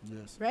elections,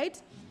 Yes. right?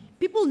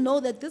 People know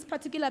that this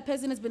particular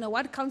person has been a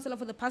ward councillor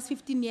for the past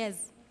 15 years.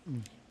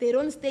 They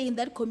don't stay in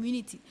that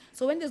community.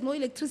 So when there's no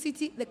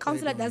electricity, the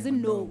councillor don't doesn't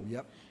even know.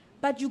 Yep.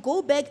 But you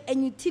go back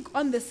and you tick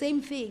on the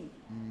same thing.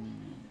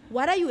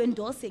 What are you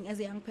endorsing as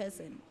a young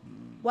person?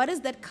 What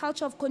is that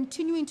culture of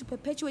continuing to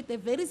perpetuate the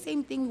very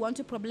same thing we want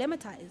to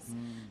problematize?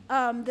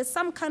 There's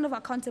some kind of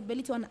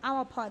accountability on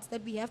our parts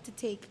that we have to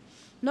take,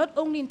 not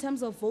only in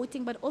terms of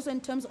voting, but also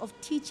in terms of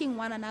teaching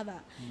one another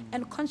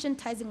and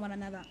conscientizing one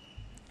another,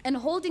 and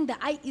holding the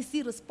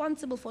IEC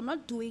responsible for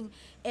not doing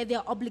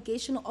their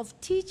obligation of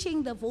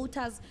teaching the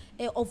voters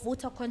of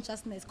voter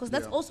consciousness, because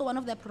that's Yeah. also one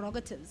of their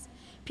prerogatives.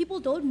 People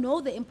don't know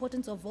the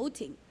importance of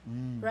voting,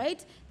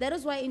 right? That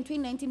is why in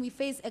 2019 we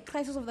face a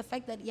crisis of the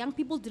fact that young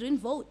people didn't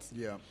vote.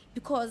 Yeah.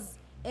 Because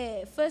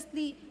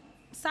firstly,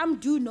 some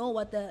do know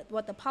what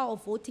the power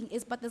of voting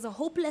is, but there's a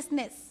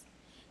hopelessness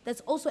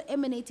that's also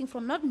emanating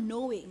from not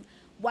knowing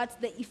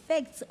what the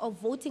effects of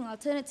voting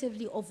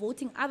alternatively or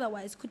voting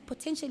otherwise could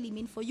potentially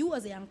mean for you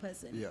as a young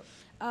person.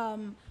 Yeah.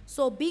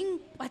 So being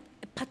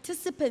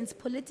participants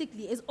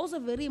politically is also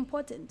very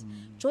important.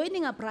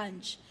 Joining a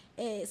branch,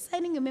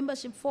 signing your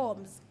membership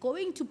forms,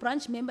 going to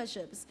branch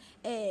memberships,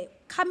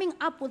 coming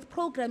up with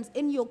programs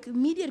in your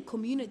immediate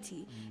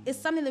community is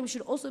something that we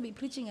should also be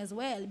preaching as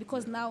well,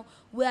 because now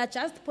we are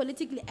just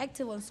politically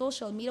active on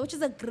social media, which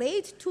is a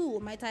great tool,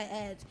 might I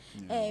add,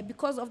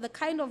 because of the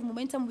kind of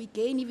momentum we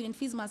gain even in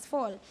Fees Must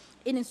Fall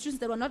in institutions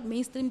that were not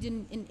mainstreamed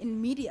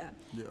in media.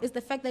 Yeah. Is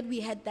the fact that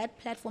we had that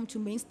platform to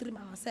mainstream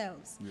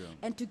ourselves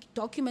and to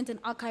document and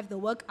archive the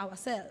work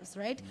ourselves,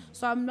 right?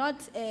 So I'm not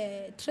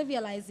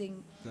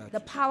trivializing That-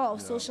 the power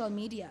of yeah. social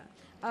media.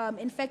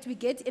 In fact, we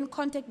get in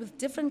contact with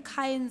different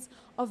kinds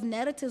of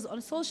narratives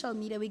on social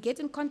media. We get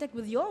in contact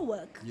with your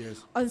work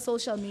Yes. on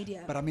social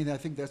media. But I mean, I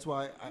think that's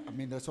why,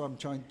 that's why I'm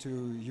trying to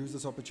use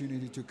this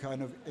opportunity to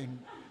kind of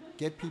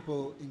get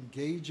people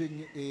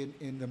engaging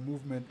in the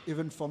movement,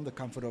 even from the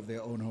comfort of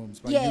their own homes,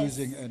 by Yes.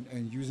 using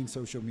and using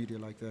social media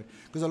like that.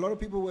 Because a lot of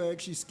people were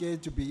actually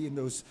scared to be in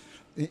those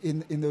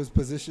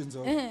positions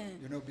of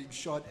being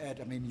shot at.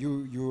 I mean,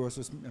 you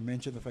also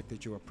mentioned the fact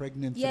that you were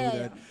pregnant Yeah, through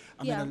that.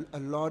 yeah. I mean, a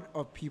lot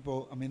of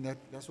people. I mean,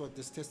 that's what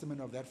this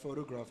testament of that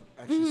photograph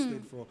actually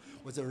stood for.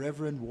 Was a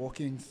reverend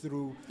walking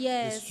through the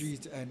Yes.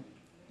 street, and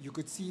you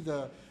could see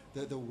the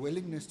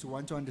willingness to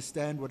want to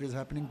understand what is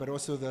happening, but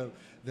also the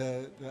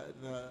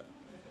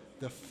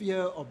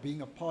fear of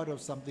being a part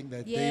of something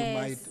that they Yes.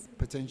 might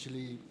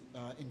potentially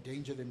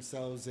endanger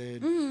themselves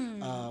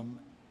in.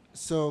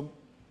 So,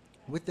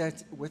 with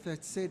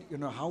that said,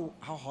 how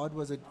hard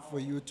was it for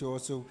you to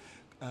also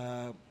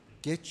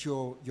get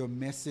your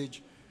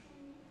message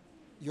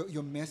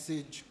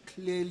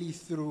clearly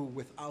through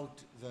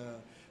without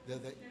the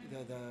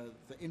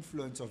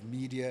influence of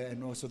media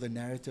and also the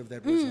narrative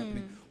that was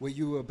happening? Were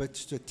you a bit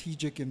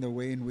strategic in the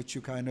way in which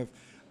you kind of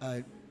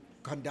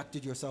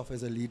conducted yourself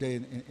as a leader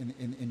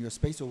in your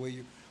space, or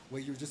were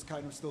you just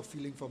kind of still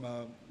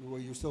were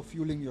you still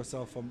fueling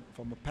yourself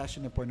from a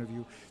passionate point of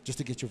view just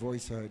to get your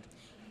voice heard?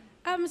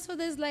 So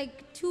there's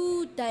like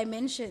two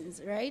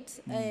dimensions, right?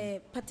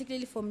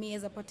 Particularly for me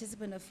as a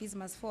participant of Fees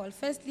Must Fall.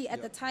 Firstly,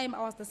 at the time,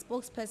 I was the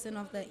spokesperson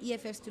of the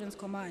EFF Students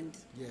Command.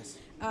 Yes.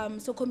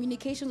 So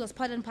communications was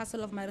part and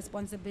parcel of my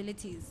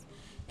responsibilities.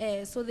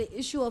 So the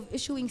issue of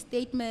issuing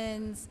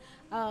statements,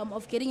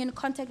 of getting in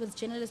contact with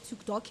journalists to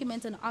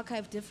document and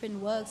archive different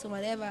works or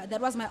whatever, that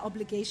was my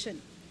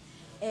obligation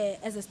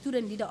as a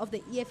student leader of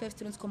the EFF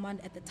Students Command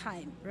at the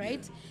time,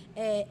 right?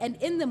 And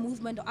in the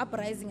movement or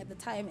uprising at the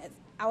time,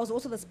 I was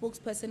also the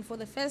spokesperson for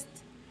the first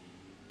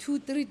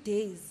 2-3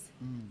 days.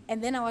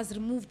 And then I was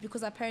removed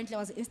because apparently I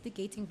was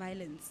instigating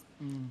violence.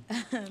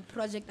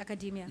 Project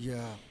Academia.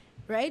 Yeah.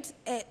 Right?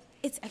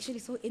 It's actually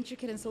so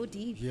intricate and so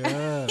deep.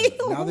 Yeah.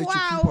 Now that you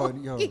keep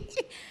on, yo.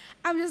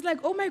 I'm just like,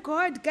 oh my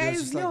God,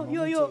 guys, just like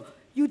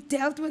you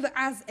dealt with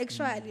us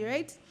actually,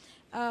 right?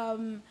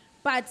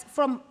 But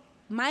from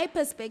my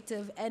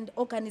perspective and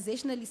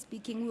organizationally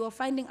speaking, we were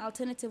finding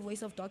alternative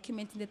ways of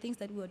documenting the things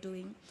that we were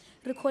doing,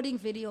 recording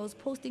videos,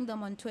 posting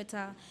them on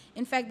Twitter.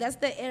 In fact, that's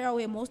the era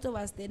where most of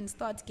us then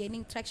start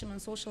gaining traction on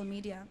social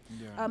media,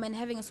 and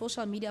having a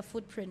social media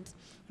footprint,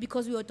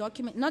 because we were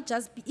not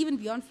just even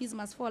beyond Fees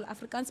Must Fall,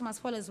 Afrikaans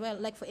Must Fall as well.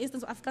 Like for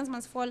instance, Afrikaans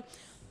Must Fall,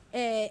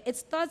 it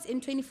starts in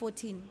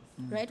 2014,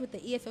 right, with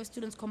the EFF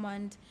Students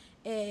Command,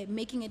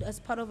 making it as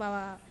part of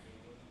our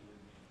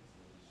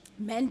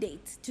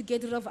mandate to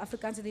get rid of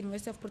Afrikaans at the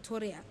University of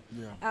Pretoria.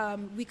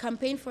 We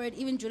campaigned for it.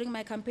 Even during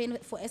my campaign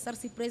for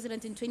SRC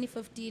president in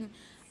 2015,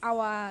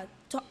 our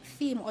top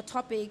theme or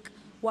topic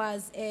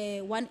was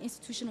one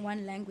institution,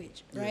 one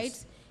language,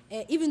 right?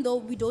 Even though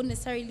we don't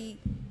necessarily,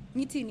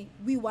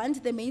 we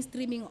want the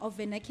mainstreaming of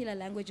vernacular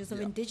languages, of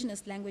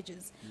indigenous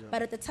languages.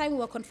 But at the time, we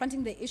were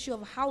confronting the issue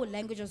of how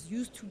language was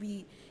used to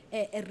be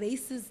a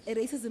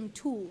racism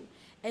tool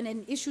and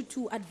an issue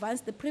to advance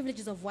the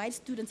privileges of white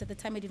students at the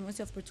time at the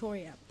University of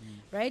Pretoria,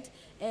 right?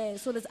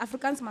 So there's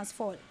Afrikaans Must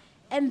Fall.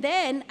 And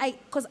then,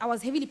 because I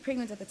was heavily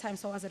pregnant at the time,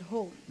 so I was at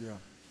home.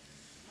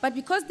 But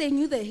because they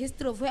knew the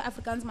history of where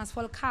Afrikaans Must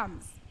Fall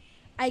comes,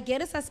 I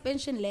get a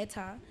suspension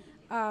letter,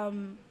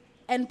 and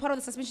part of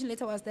the suspension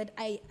letter was that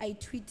I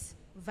tweet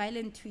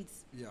violent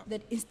tweets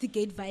that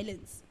instigate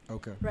violence,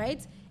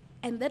 right?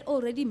 And that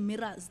already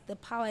mirrors the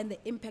power and the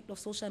impact of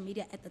social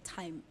media at the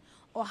time,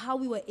 or how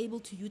we were able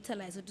to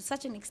utilize it to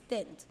such an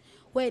extent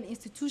where an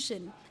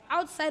institution,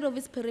 outside of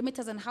its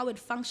perimeters and how it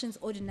functions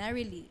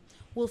ordinarily,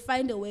 will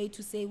find a way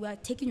to say, we are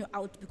taking you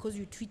out because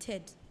you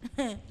tweeted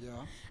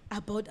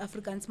about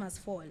Afrikaans Must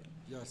Fall.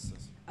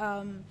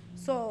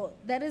 So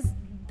that is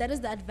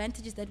the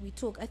advantages that we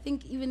took. I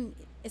think even,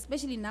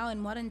 especially now in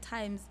modern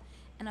times,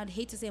 and I'd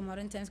hate to say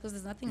modern times because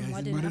there's nothing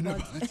modern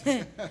about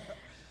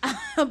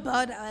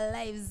about our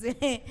lives.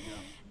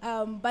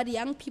 But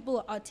young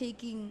people are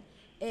taking,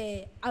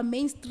 are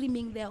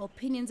mainstreaming their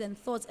opinions and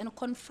thoughts and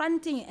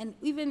confronting and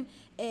even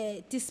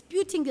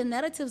disputing the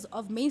narratives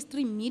of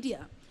mainstream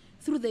media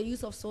through the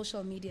use of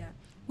social media.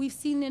 We've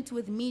seen it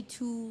with Me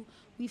Too.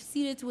 We've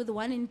seen it with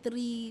 1 in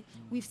 3.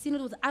 We've seen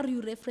it with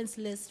RU reference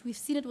list. We've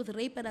seen it with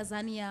Rape at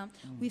Azania.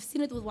 We've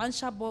seen it with One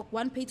Shabok,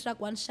 One Patriarch,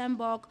 One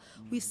Shambok.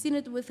 We've seen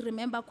it with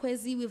Remember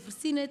Kwezi. We've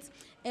seen it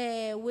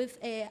with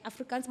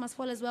Afrikaans Must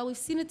Fall as well. We've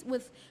seen it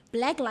with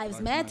Black Lives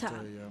Matter,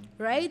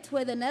 right?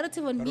 Where the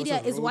narrative on media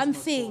is one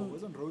thing.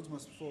 Wasn't Rhodes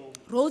Must Fall?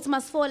 Rhodes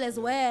Must Fall as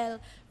well,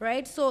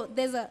 right? So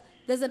there's a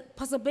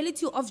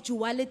possibility of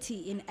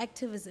duality in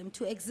activism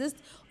to exist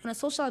on a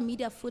social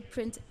media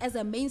footprint as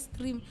a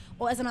mainstream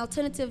or as an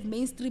alternative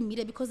mainstream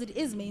media, because it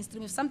is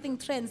mainstream. If something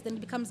trends, then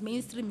it becomes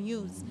mainstream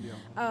news,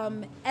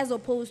 as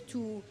opposed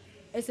to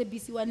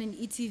SABC1 and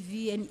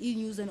ETV and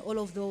E-News and all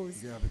of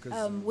those,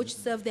 which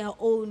serve their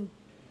own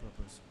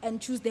purpose and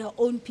choose their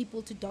own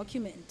people to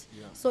document.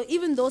 So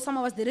even though some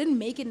of us didn't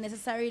make it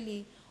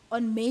necessarily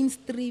on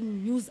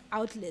mainstream news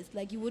outlets,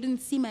 like you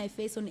wouldn't see my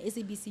face on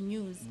SABC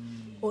News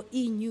or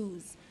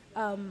E-News,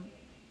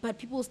 but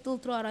people still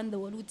throw around the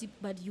word,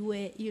 but you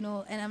were,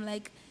 and I'm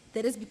like,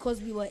 that is because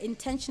we were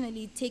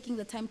intentionally taking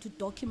the time to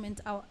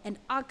document and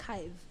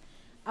archive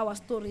our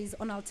stories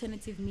on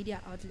alternative media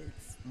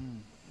outlets.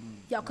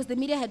 Because the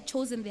media had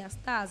chosen their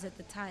stars at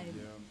the time.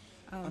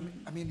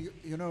 I mean,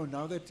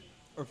 now that,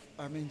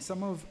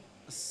 some of,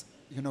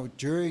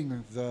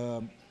 during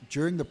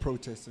the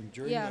protests and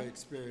during the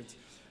experience,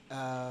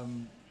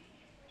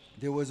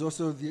 there was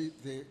also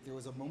there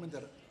was a moment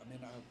that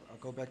I'll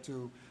go back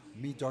to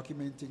me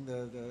documenting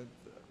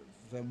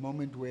the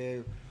moment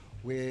where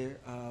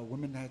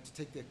women had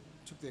to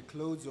took their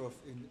clothes off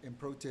in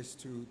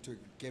protest to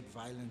get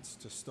violence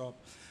to stop.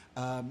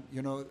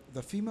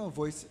 The female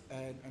voice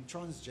and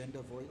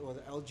transgender voice, or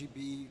the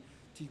LGBT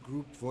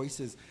group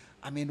voices.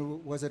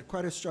 Was it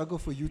quite a struggle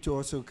for you to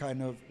also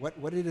kind of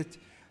what did it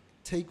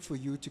take for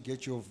you to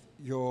get your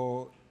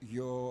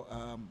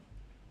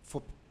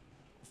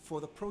for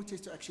the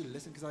protest to actually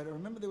listen? Because I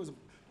remember there was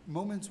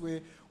moments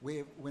where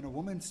when a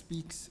woman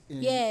speaks,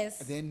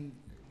 then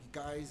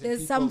guys,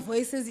 there's some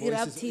voices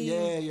erupting.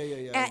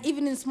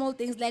 Even in small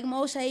things like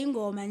Mausha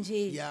Ingo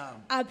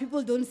Manje.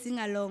 People don't sing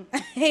along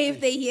if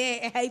they hear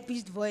a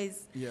high-pitched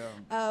voice.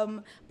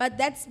 But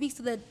that speaks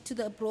to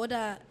the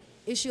broader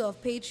issue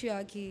of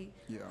patriarchy.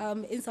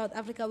 In South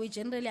Africa, we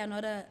generally are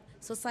not a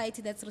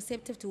society that's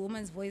receptive to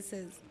women's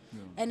voices,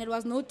 and it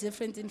was no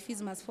different in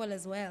Fees Must Fall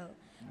as well.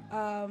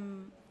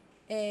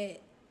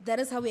 That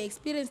is how we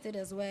experienced it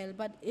as well.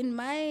 But in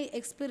my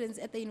experience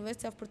at the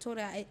University of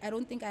Pretoria, I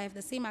don't think I have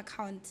the same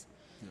account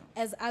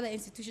as other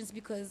institutions,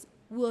 because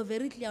we were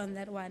very clear on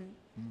that one.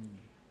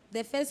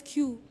 The first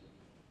cue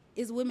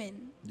is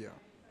women.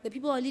 The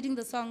people who are leading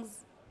the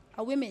songs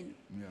are women.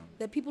 Yeah.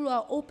 The people who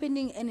are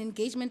opening an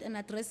engagement and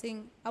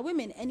addressing are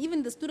women. And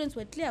even the students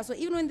were clear. So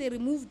even when they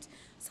removed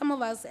some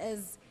of us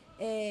as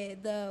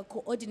the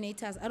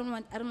coordinators, I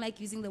don't like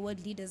using the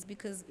word leaders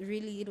because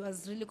really it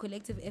was really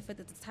collective effort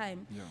at the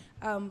time.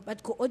 Yeah.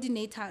 But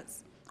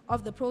coordinators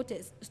of the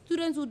protest,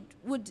 students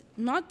would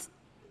not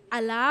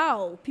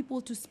allow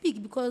people to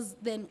speak, because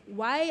then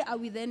why are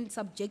we then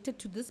subjected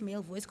to this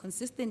male voice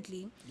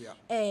consistently?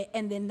 Yeah.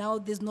 And then now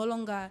there's no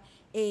longer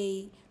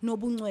a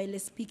Nobungwele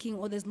speaking,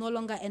 or there's no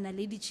longer an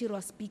Aledi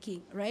Chirwa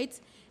speaking, right?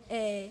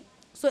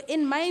 So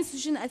in my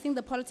institution, I think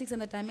the politics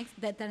and the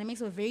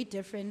dynamics were very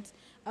different.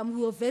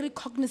 We were very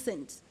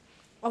cognizant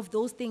of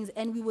those things,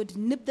 and we would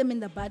nip them in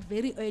the bud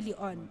very early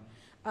on.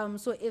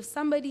 So if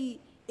somebody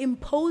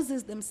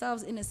imposes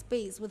themselves in a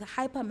space with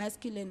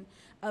hyper-masculine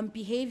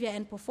behavior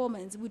and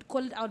performance, we'd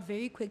call it out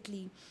very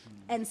quickly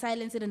and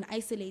silence it and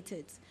isolate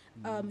it.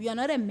 You're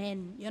not a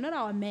man. You're not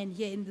our man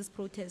here in this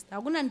protest.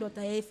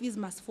 Fees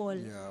must fall.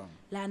 Yeah.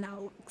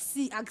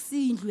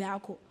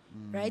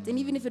 Right? And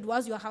even if it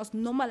was your house,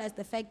 normalize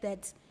the fact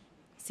that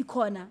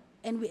Sikona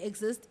and we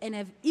exist and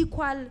have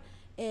equal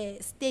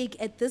stake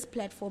at this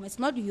platform. It's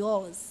not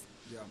yours.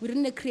 Yeah. We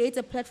didn't create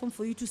a platform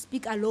for you to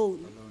speak alone.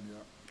 Yeah.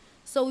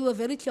 So we were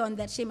very clear on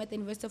that, shame, at the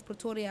University of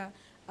Pretoria.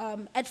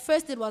 At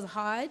first it was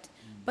hard,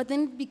 but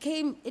then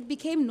it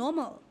became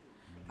normal.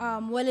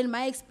 Well, in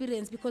my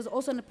experience, because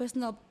also on a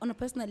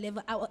personal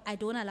level, I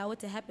don't allow it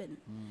to happen.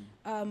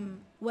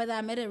 Whether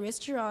I'm at a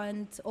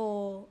restaurant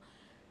or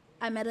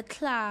I'm at a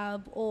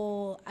club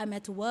or I'm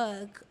at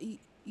work,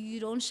 you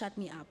don't shut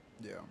me up.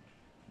 Yeah.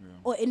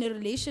 Or in a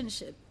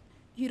relationship,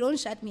 you don't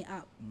shut me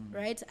up,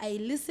 right? I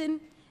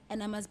listen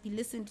and I must be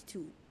listened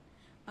to.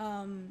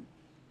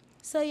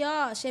 So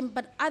yeah, shame.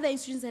 But other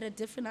institutions had a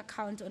different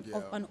account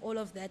on all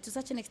of that, to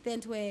such an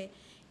extent where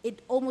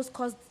it almost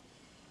caused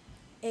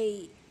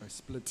a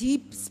split.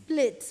 deep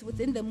split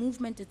within the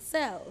movement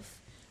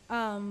itself.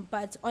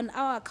 But on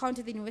our account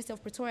at the University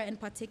of Pretoria in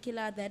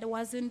particular, that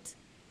wasn't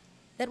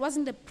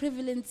a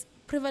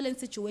prevalent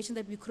situation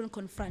that we couldn't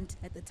confront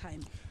at the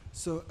time.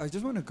 So I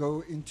just want to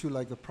go into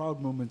like the proud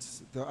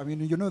moments. I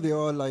mean, you know, they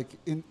are like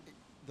in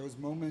those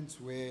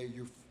moments where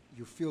you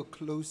feel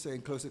closer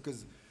and closer,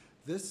 because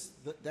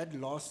the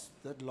last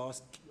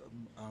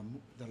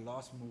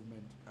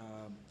movement,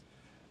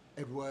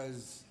 it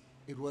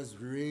was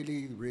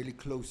really, really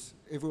close.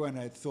 Everyone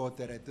had thought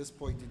that at this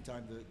point in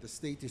time, the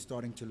state is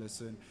starting to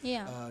listen.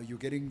 Yeah. You're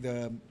getting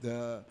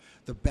the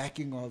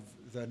backing of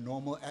the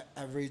normal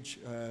average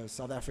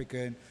South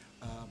African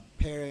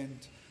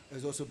parent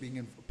is also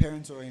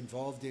parents are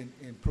involved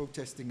in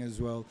protesting as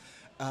well.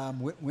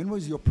 When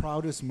was your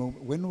proudest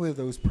moment? When were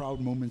those proud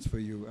moments for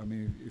you? I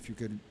mean, if you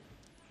could.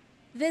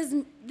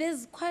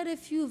 There's quite a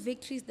few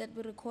victories that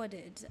were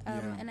recorded,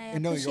 and I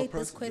appreciate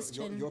this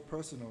question. Your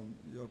personal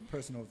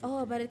victory.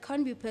 Oh, but it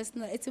can't be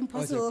personal. It's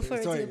impossible for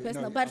it to be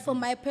personal. But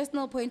from my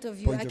personal point of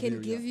view, I can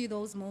give you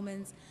those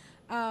moments.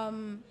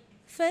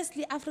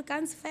 Firstly,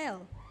 Afrikaans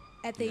fell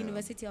at the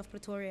University of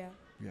Pretoria.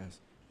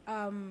 Yes.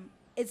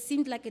 It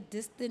seemed like a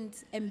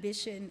distant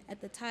ambition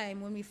at the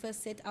time when we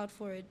first set out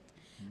for it,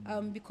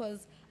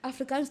 because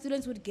Afrikaans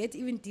students would get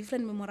even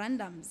different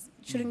memorandums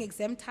during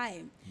exam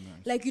time.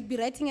 Nice. Like you'd be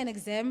writing an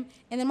exam,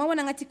 and then when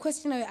I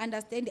question, I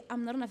understand.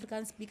 I'm not an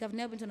Afrikaans speaker. I've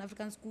never been to an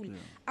Afrikaans school. Yeah.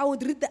 I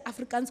would read the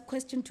Afrikaans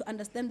question to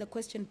understand the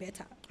question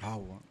better.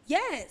 How?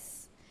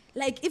 Yes.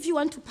 Like if you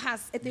want to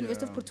pass at the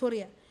University of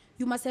Pretoria,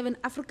 you must have an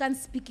Afrikaans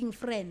speaking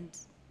friend.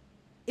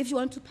 If you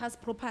want to pass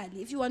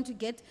properly, if you want to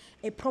get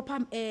a proper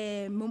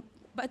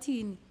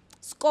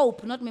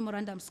scope, not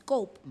memorandum,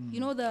 scope. You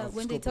know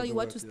when they tell you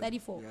what to study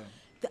for. Yeah.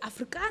 The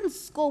Afrikaans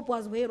scope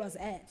was where it was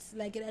at.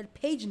 Like it had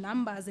page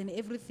numbers and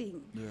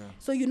everything. Yeah.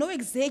 So you know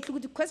exactly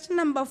what the question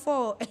number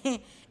 4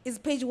 is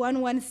page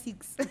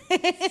 116.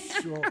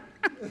 Sure.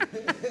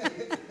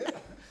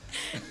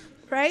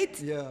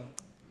 Right? Yeah.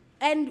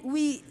 And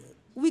we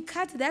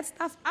cut that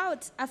stuff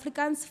out.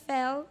 Afrikaans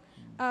fell.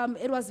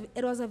 It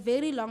was a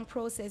very long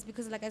process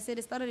because, like I said,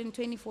 it started in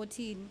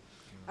 2014,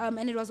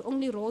 and it was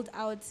only rolled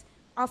out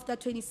after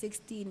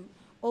 2016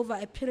 over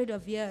a period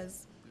of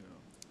years.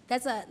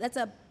 Yeah. That's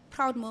a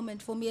proud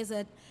moment for me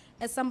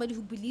as somebody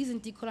who believes in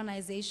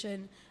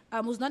decolonization,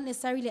 who's not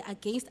necessarily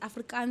against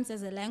Afrikaans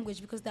as a language,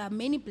 because there are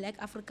many black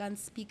Afrikaans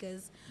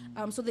speakers.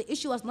 So the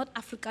issue was not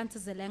Afrikaans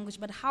as a language,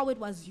 but how it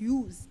was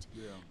used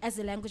as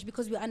a language,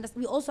 because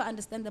we also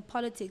understand the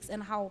politics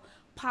and how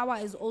power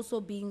is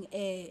also being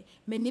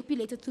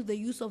manipulated through the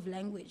use of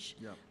language.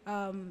 Yeah.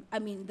 I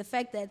mean, the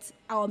fact that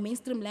our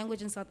mainstream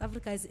language in South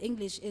Africa is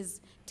English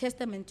is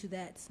testament to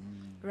that,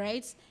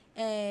 right?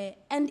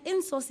 And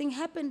insourcing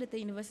happened at the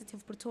University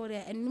of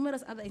Pretoria and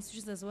numerous other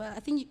institutions as well. I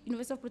think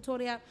University of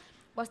Pretoria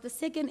was the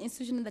second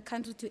institution in the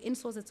country to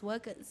insource its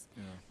workers.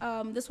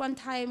 Yeah. This one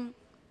time,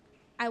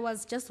 I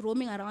was just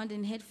roaming around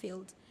in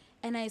Hatfield,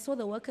 and I saw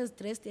the workers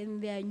dressed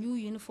in their new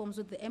uniforms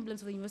with the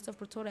emblems of the University of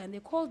Pretoria, and they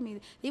called me.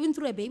 They even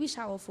threw a baby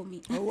shower for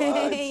me. Oh,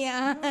 what?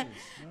 Yeah.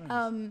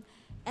 Nice.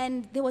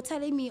 And they were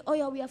telling me, oh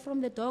yeah, we are from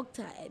the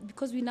doctor,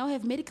 because we now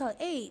have medical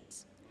aid.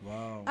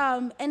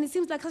 Wow. And it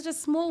seems like such a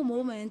small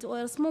moment or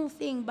a small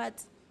thing,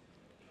 but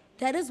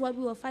that is what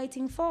we were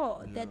fighting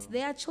for, that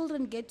their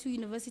children get to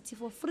university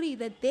for free,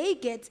 that they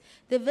get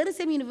the very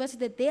same university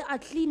that they are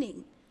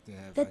cleaning,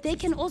 that they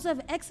can also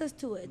have access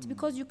to it,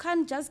 because you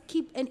can't just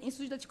keep an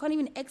institution that you can't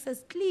even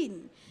access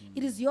clean.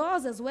 It is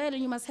yours as well,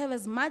 and you must have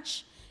as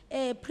much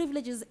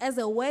privileges as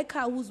a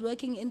worker who's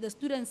working in the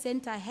student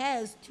center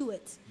has to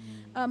it.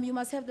 You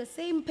must have the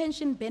same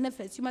pension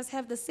benefits, you must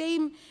have the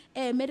same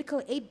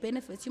medical aid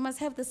benefits, you must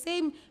have the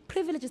same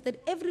privileges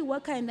that every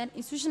worker in that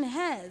institution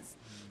has.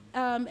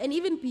 And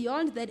even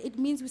beyond that, it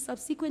means we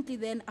subsequently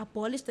then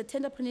abolish the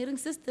tenderpreneuring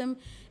system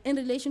in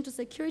relation to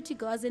security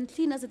guards and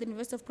cleaners at the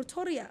University of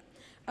Pretoria,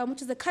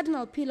 which is a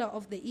cardinal pillar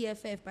of the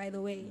EFF, by the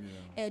way,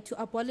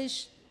 to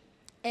abolish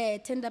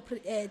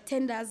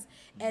tenders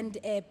and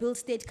build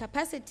state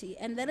capacity.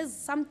 And that is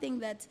something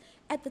that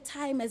at the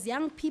time, as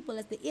young people,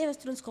 as the EFF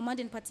Students Command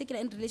in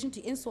particular in relation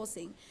to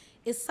insourcing,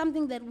 is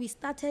something that we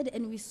started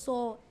and we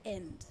saw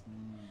end.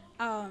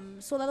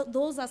 So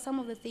those are some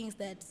of the things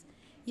that,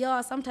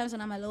 sometimes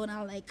when I'm alone,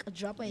 I'll like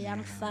drop a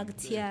young thug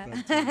tear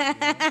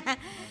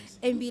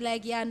and be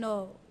like,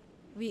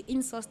 we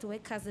insourced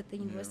workers at the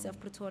University of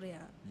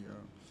Pretoria.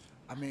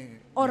 I mean,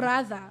 or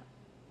rather,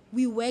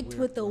 we worked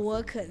with the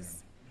workers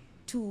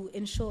to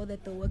ensure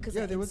that the workers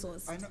are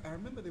insourced. I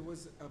remember there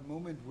was a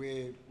moment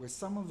where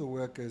some of the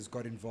workers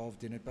got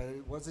involved in it, but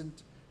it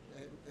wasn't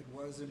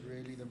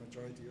really the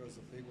majority. It was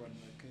a big one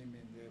that came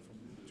in there from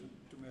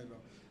Tumelo.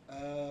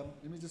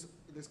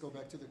 Let's go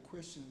back to the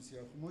questions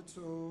here.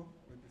 Humutso,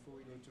 before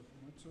we go to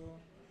Humutso,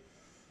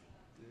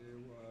 there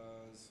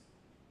was,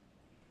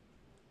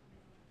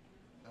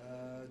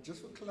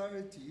 just for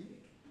clarity,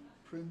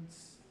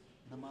 Prince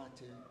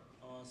Namate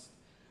asked,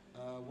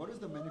 what is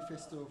the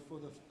manifesto for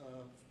the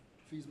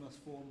Fees Must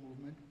Fall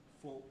movement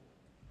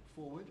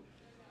forward?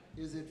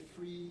 Is it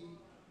free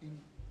in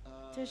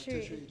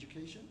tertiary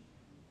education?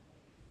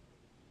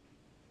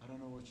 I don't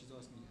know what she's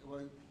asking.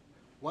 Well,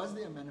 was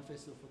there a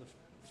manifesto for the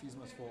Fees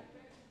Must Fall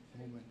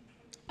movement?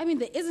 I mean,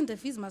 there isn't a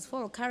Fees Must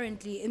Fall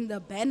currently in the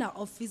banner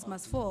of Fees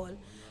Must Fall,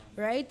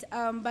 right?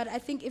 But I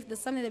think if there's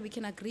something that we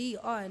can agree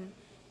on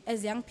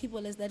as young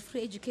people is that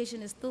free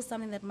education is still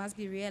something that must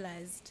be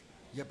realized.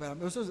 Yeah, but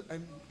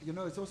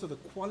it's also the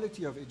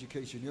quality of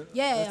education.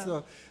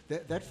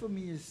 That for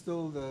me is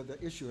still the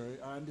issue.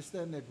 I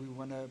understand that we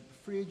want a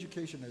free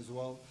education as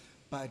well,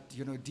 but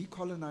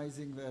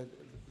decolonizing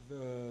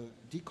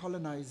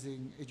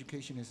decolonizing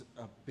education is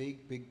a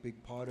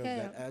big part of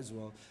that as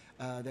well.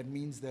 That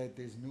means that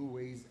there's new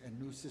ways and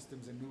new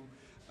systems and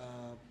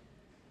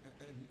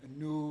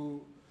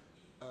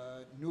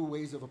new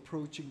ways of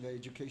approaching the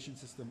education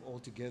system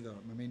altogether.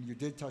 I mean, you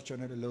did touch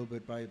on it a little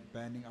bit by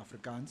banning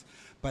Afrikaans,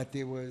 but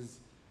there was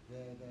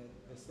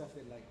the stuff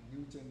that like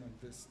Newton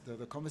and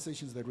the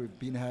conversations that we've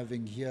been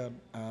having here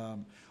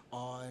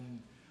on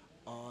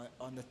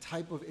the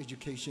type of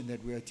education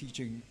that we are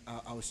teaching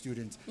our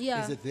students.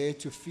 Is it there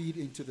to feed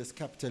into this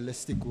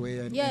capitalistic way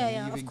and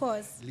of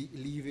course.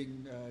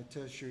 Leaving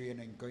tertiary and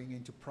then going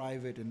into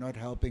private and not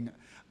helping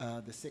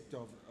the sector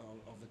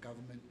of the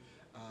government,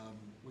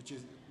 which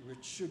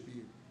should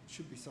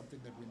be something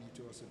that we need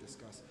to also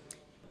discuss.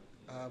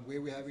 Where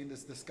we're having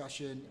this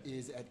discussion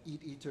is at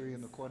Eat Eatery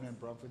in the corner in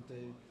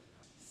Braamfontein,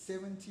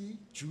 70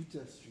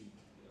 Juta Street,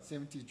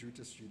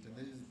 and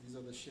these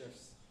are the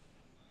chefs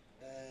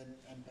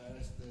and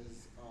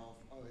barristers of,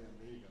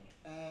 there you go.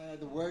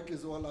 The work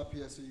is all up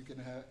here, so you can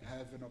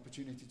have an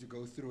opportunity to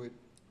go through it.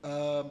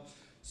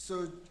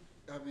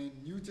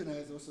 Newton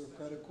has also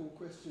quite a cool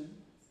question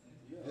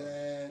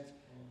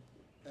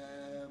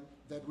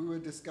that we were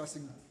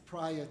discussing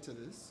prior to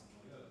this.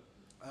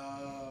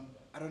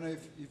 I don't know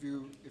if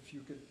you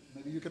could,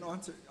 maybe you can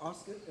ask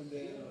it, and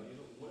then...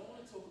 What I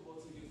want to talk about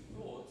are your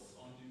thoughts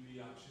on the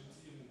reaction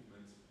to your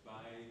movement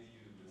by the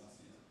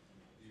universities.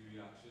 The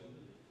reaction,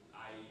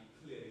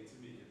 clearly to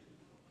make it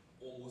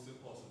almost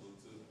impossible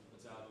to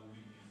have a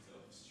repeat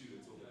of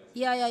students organizing.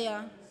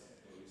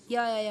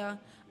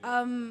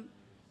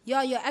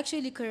 You're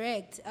actually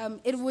correct.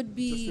 It would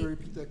be... Just to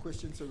repeat that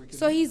question so we can...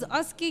 So he's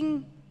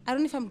asking, I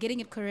don't know if I'm getting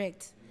it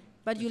correct,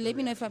 but you let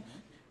me know if I'm...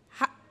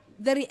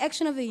 The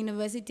reaction of the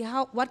university,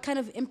 what kind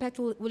of impact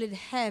will it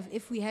have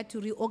if we had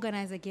to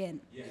reorganize again?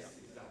 Yes,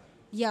 exactly.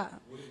 Yeah.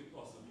 Would it be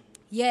possible?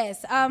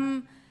 Yes.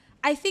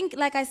 I think,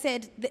 like I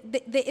said,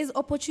 there is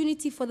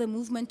opportunity for the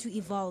movement to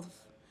evolve,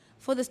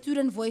 for the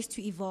student voice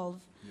to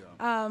evolve.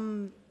 Yeah.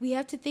 We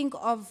have to think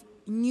of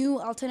new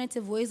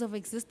alternative ways of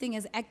existing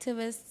as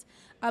activists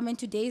in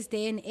today's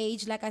day and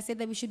age. Like I said,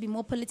 that we should be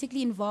more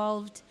politically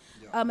involved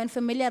and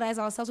familiarize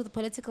ourselves with the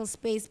political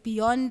space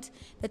beyond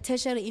the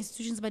tertiary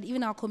institutions, but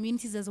even our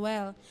communities as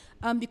well.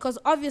 Because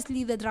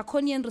obviously the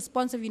draconian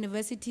response of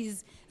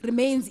universities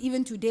remains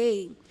even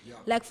today. Yeah.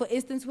 Like for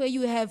instance, where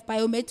you have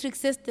biometric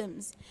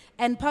systems.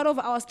 And part of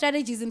our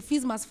strategies in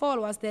Fees Must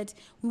Fall was that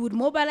we would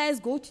mobilize,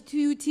 go to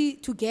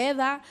TUT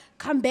together,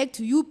 come back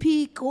to UP,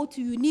 go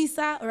to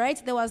UNISA,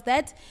 right? There was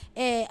that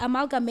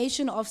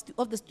amalgamation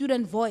of the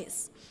student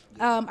voice.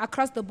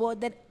 across the board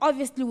that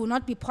obviously will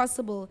not be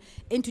possible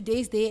in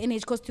today's day and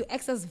age, because to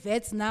access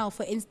vets now,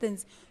 for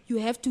instance, you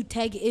have to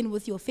tag in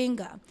with your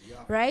finger,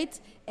 right?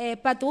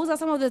 But those are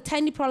some of the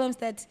tiny problems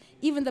that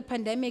even the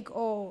pandemic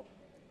or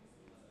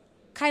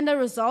kind of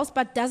resolves,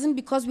 but doesn't,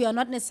 because we are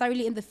not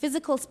necessarily in the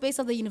physical space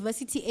of the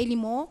university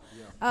anymore.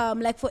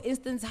 Like, for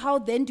instance, how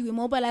then do we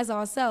mobilize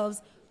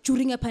ourselves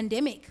during a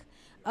pandemic?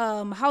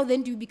 How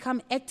then do we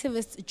become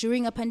activists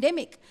during a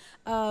pandemic?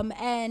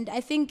 And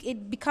I think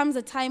it becomes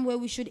a time where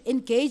we should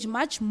engage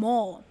much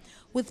more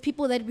with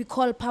people that we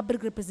call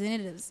public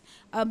representatives,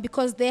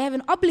 because they have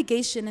an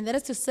obligation, and that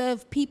is to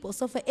serve people.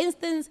 So, for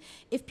instance,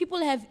 if people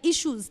have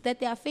issues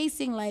that they are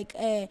facing, like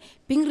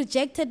being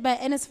rejected by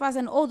NSFAS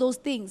and all those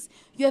things,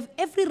 you have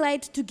every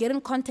right to get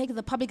in contact with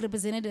the public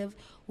representative,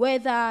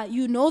 whether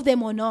you know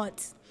them or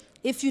not.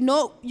 If you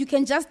know, you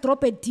can just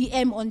drop a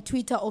DM on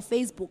Twitter or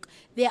Facebook.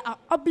 They are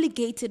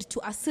obligated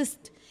to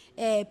assist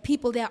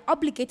people. They are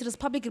obligated as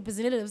public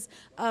representatives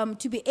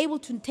to be able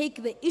to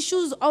take the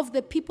issues of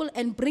the people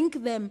and bring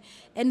them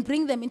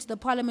into the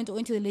parliament or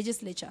into the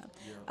legislature.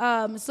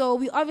 So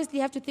we obviously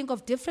have to think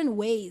of different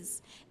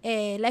ways.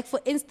 Like,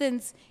 for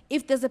instance,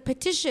 if there's a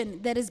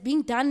petition that is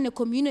being done in a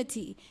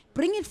community,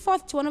 bring it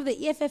forth to one of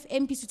the EFF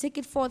MPs to take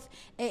it forth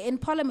in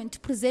parliament, to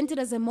present it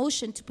as a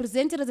motion, to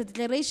present it as a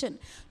declaration,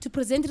 to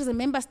present it as a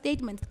member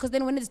statement, because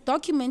then when it's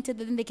documented,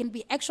 then there can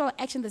be actual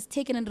action that's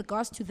taken in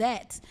regards to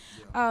that.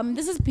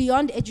 This is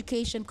beyond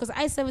education, because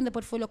I serve in the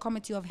portfolio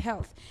committee of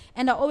health,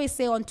 and I always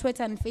say on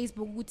Twitter and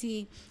Facebook,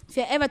 Guti, if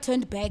you're ever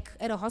turned back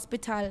at a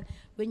hospital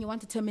when you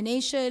want a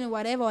termination,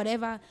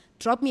 whatever,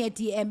 drop me a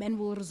DM and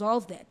we'll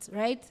resolve that,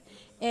 right?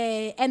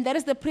 And that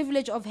is the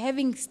privilege of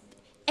having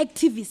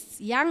activists,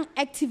 young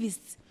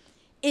activists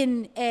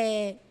in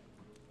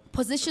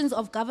positions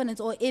of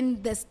governance or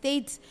in the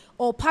state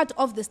or part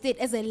of the state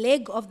as a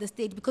leg of the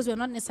state, because we're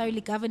not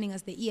necessarily governing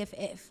as the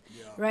EFF,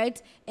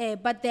 right?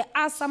 But there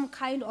are some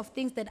kind of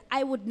things that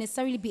I would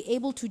necessarily be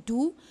able to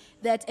do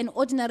that an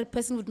ordinary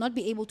person would not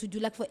be able to do.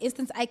 Like, for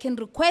instance, I can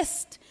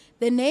request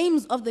the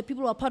names of the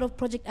people who are part of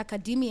Project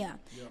Academia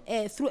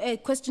through a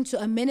question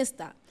to a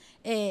minister.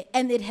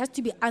 And it has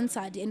to be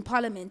answered in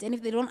parliament. And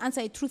if they don't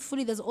answer it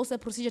truthfully, there's also a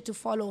procedure to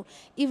follow,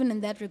 even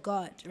in that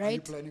regard, right? Are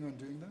you planning on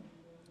doing that?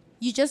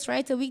 You just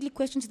write a weekly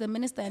question to the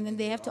minister, and then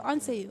they have to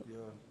answer you.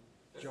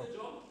 That's the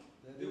job.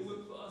 They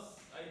work for us.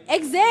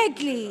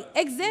 Exactly.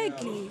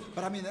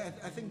 But I mean,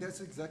 I think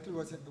that's exactly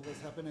what's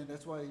happening.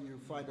 That's why you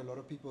find a lot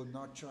of people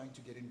not trying to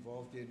get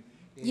involved in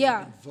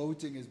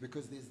voting, is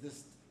because there's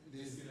this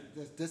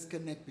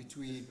disconnect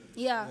between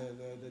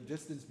the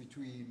distance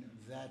between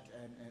that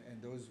and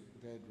those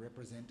that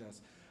represent us.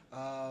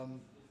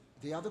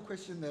 The other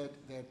question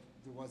that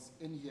was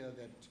in here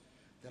that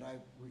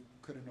we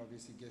couldn't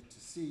obviously get to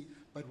see,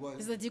 but was...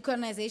 Is the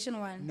decolonization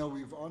one? No,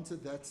 we've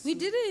answered that. We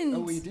didn't.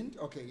 Oh, we didn't?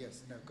 Okay,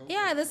 yes. No, go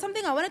yeah, there's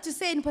something I wanted to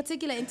say in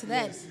particular into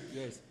that.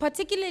 Yes.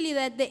 Particularly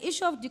that the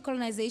issue of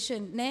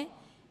decolonization,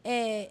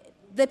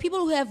 the people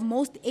who have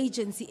most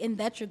agency in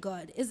that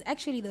regard is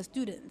actually the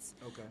students.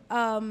 Okay.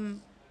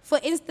 For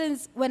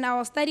instance, when I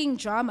was studying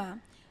drama,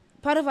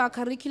 part of our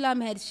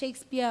curriculum had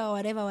Shakespeare or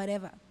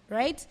whatever,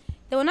 right?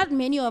 There were not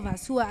many of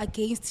us who were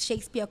against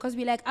Shakespeare, because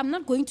we're like, I'm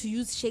not going to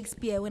use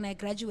Shakespeare when I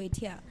graduate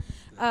here.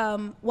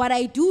 What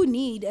I do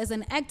need as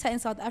an actor in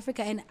South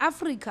Africa and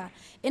Africa,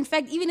 in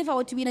fact, even if I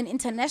were to be in an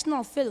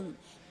international film,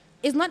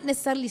 is not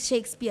necessarily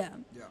Shakespeare,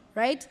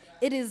 right?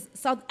 It is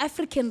South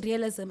African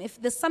realism.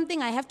 If there's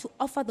something I have to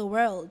offer the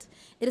world,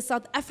 it is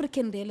South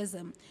African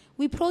realism.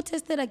 We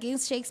protested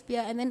against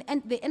Shakespeare, and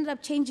they ended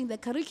up changing the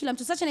curriculum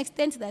to such an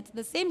extent that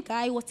the same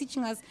guy who was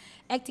teaching us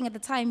acting at the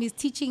time is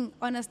teaching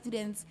honor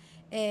students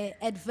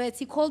at Wits.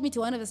 He called me to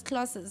one of his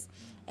classes,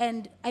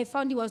 and I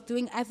found he was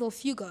doing Ethel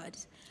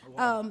Fugard.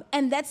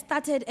 And that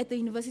started at the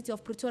University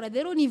of Pretoria.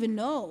 They don't even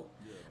know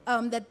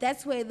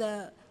that's where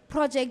the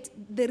project,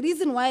 the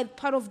reason why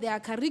part of their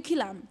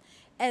curriculum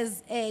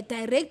as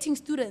directing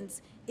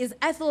students is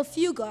Ethel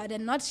Fugard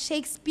and not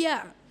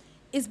Shakespeare,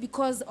 is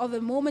because of a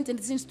moment and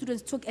decision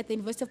students took at the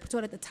University of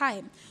Pretoria at the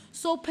time.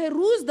 So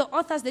peruse the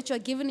authors that you're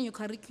given in your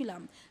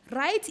curriculum.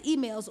 Write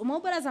emails or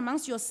mobilize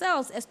amongst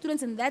yourselves as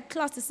students in that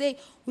class to say,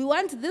 we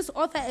want this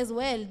author as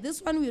well.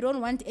 This one we don't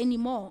want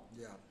anymore.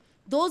 Yeah.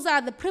 Those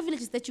are the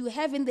privileges that you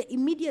have in the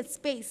immediate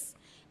space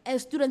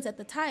as students at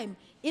the time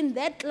in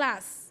that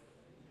class,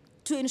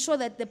 to ensure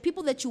that the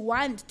people that you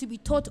want to be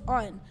taught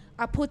on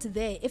are put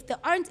there. If there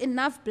aren't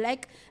enough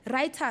black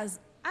writers,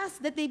 ask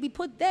that they be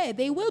put there.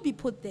 They will be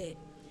put there.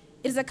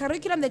 It is a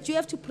curriculum that you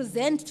have to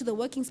present to the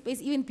working space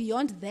even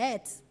beyond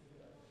that.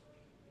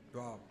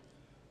 Wow.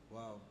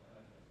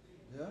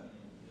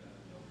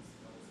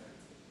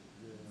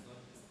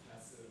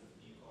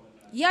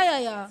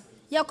 Yeah?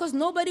 Yeah, because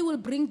nobody will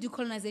bring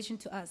decolonization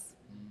to us.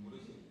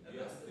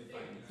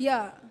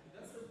 Yeah.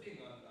 That's the thing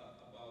about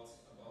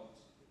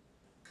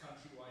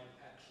countrywide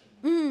action.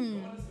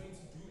 Mm. No one is going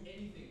to do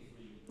anything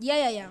for you.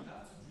 Yeah. You have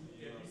to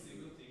do every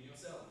single thing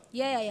yourself.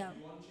 Yeah. If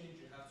you want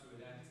change, you have to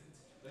enact it.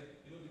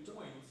 Like, the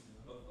point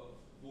of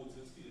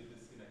voters feeling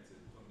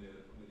disconnected from the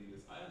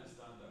leaders. I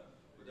understand that,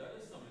 but that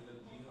is something that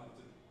we have to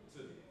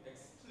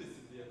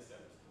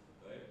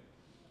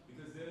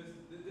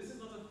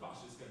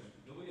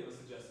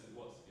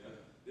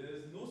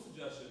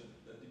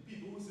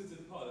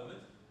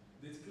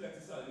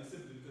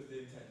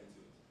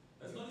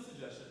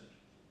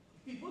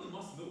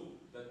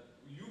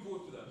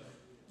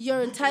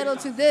you're entitled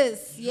to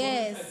this. You're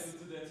Yes, entitled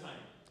to their time.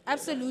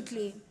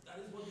 absolutely. That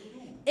is what they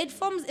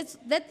do. It's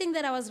that thing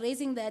that I was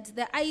raising, that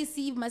the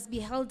IEC must be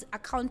held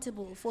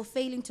accountable for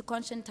failing to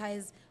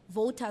conscientize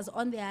voters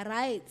on their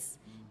rights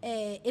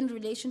in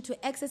relation to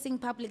accessing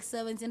public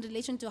servants, in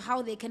relation to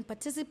how they can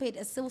participate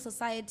as civil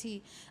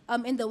society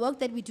in the work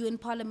that we do in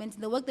parliament,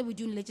 in the work that we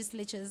do in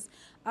legislatures.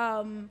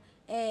 And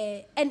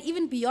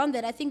even beyond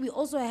that, I think we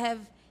also have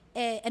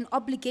an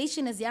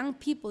obligation as young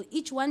people,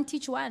 each one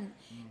teach one.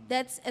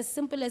 That's as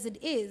simple as it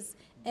is.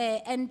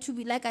 And to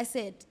be, like I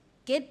said,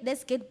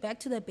 let's get back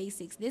to the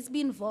basics. Let's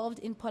be involved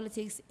in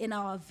politics in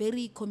our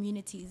very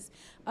communities,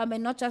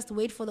 and not just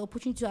wait for the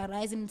opportunity to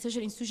arise in such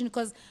an institution,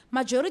 because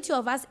majority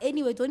of us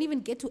anyway don't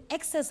even get to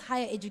access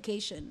higher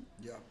education.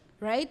 Yeah.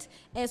 Right?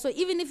 So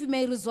even if we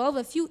may resolve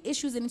a few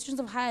issues in institutions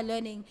of higher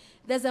learning,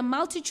 there's a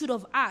multitude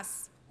of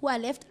us who are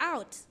left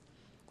out,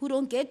 who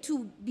don't get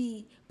to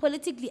be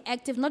politically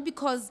active, not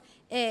because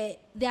they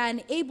are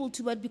unable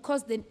to, but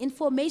because the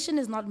information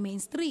is not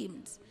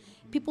mainstreamed.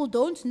 People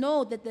don't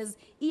know that there's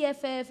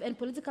EFF and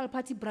political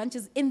party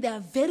branches in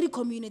their very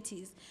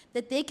communities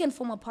that they can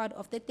form a part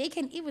of, that they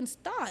can even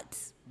start.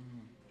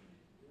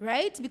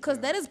 Right? Because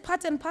that is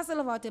part and parcel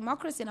of our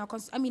democracy. And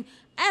I mean,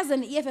 as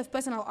an EFF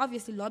person, I'll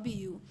obviously lobby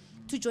you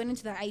to join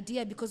into the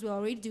idea, because we're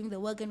already doing the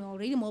work and we're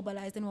already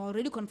mobilized and we're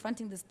already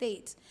confronting the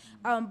state.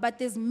 But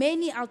there's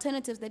many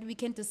alternatives that we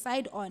can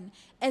decide on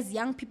as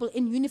young people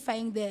in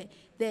unifying the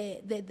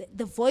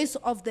voice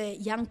of the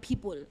young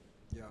people.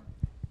 Yeah.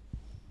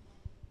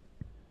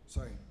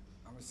 Sorry,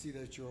 I'm gonna see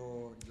that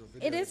your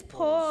video It is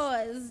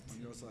paused.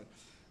 on your side.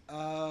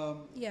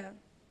 Yeah.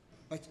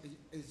 But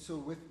so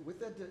with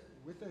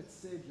that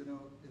said, you know,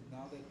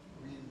 now that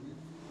we've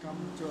come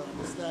to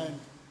understand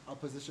our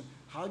position,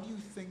 how do you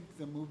think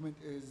the movement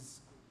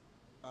is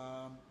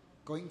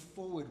going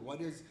forward? Where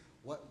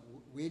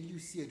do you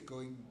see it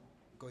going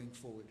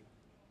forward?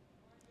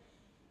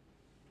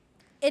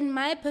 In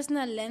my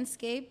personal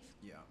landscape,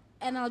 Yeah.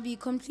 and I'll be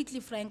completely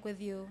frank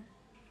with you,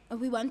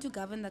 we want to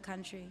govern the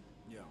country.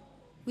 Yeah.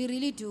 We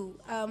really do.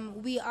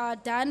 We are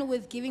done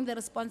with giving the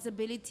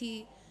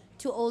responsibility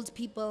to old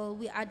people.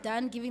 We are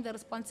done giving the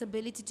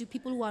responsibility to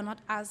people who are not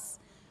us,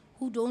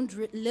 who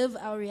don't live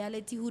our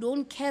reality, who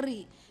don't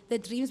carry the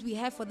dreams we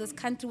have for this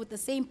country with the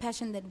same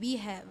passion that we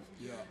have.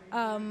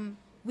 Yeah.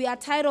 We are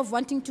tired of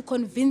wanting to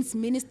convince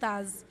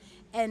ministers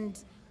and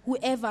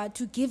whoever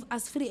to give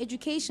us free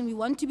education. We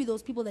want to be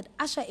those people that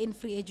usher in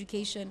free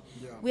education.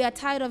 Yeah. We are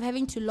tired of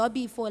having to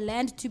lobby for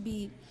land to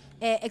be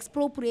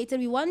expropriated.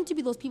 We want to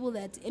be those people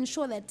that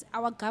ensure that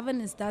our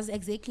governance does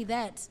exactly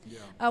that.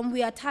 Yeah.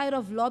 We are tired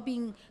of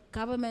lobbying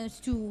governments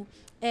to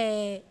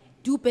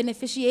do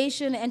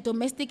beneficiation and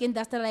domestic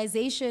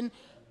industrialization.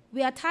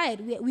 We are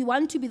tired. We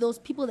want to be those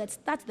people that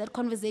start that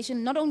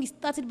conversation, not only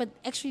start it, but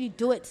actually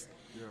do it.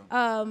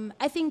 Yeah.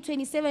 I think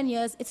 27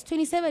 years, it's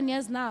 27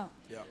 years now.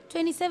 Yeah.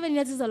 27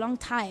 years is a long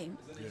time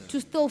Yeah.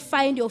 to still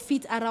find your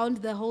feet around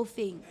the whole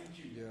thing.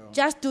 Yeah.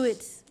 Just do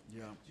it.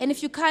 Yeah. And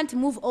if you can't,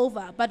 move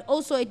over. But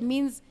also it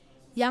means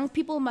young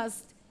people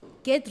must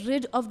get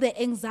rid of the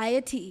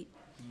anxiety.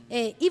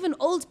 Even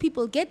old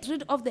people, get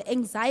rid of the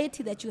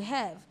anxiety that you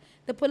have,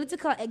 the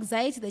political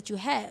anxiety that you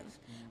have,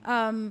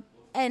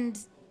 and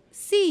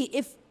see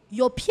if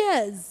your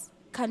peers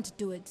can't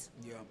do it.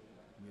 Yeah.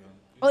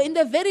 Or in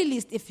the very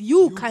least, if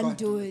you, You can't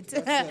do it.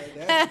 That's,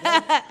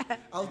 that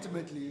ultimately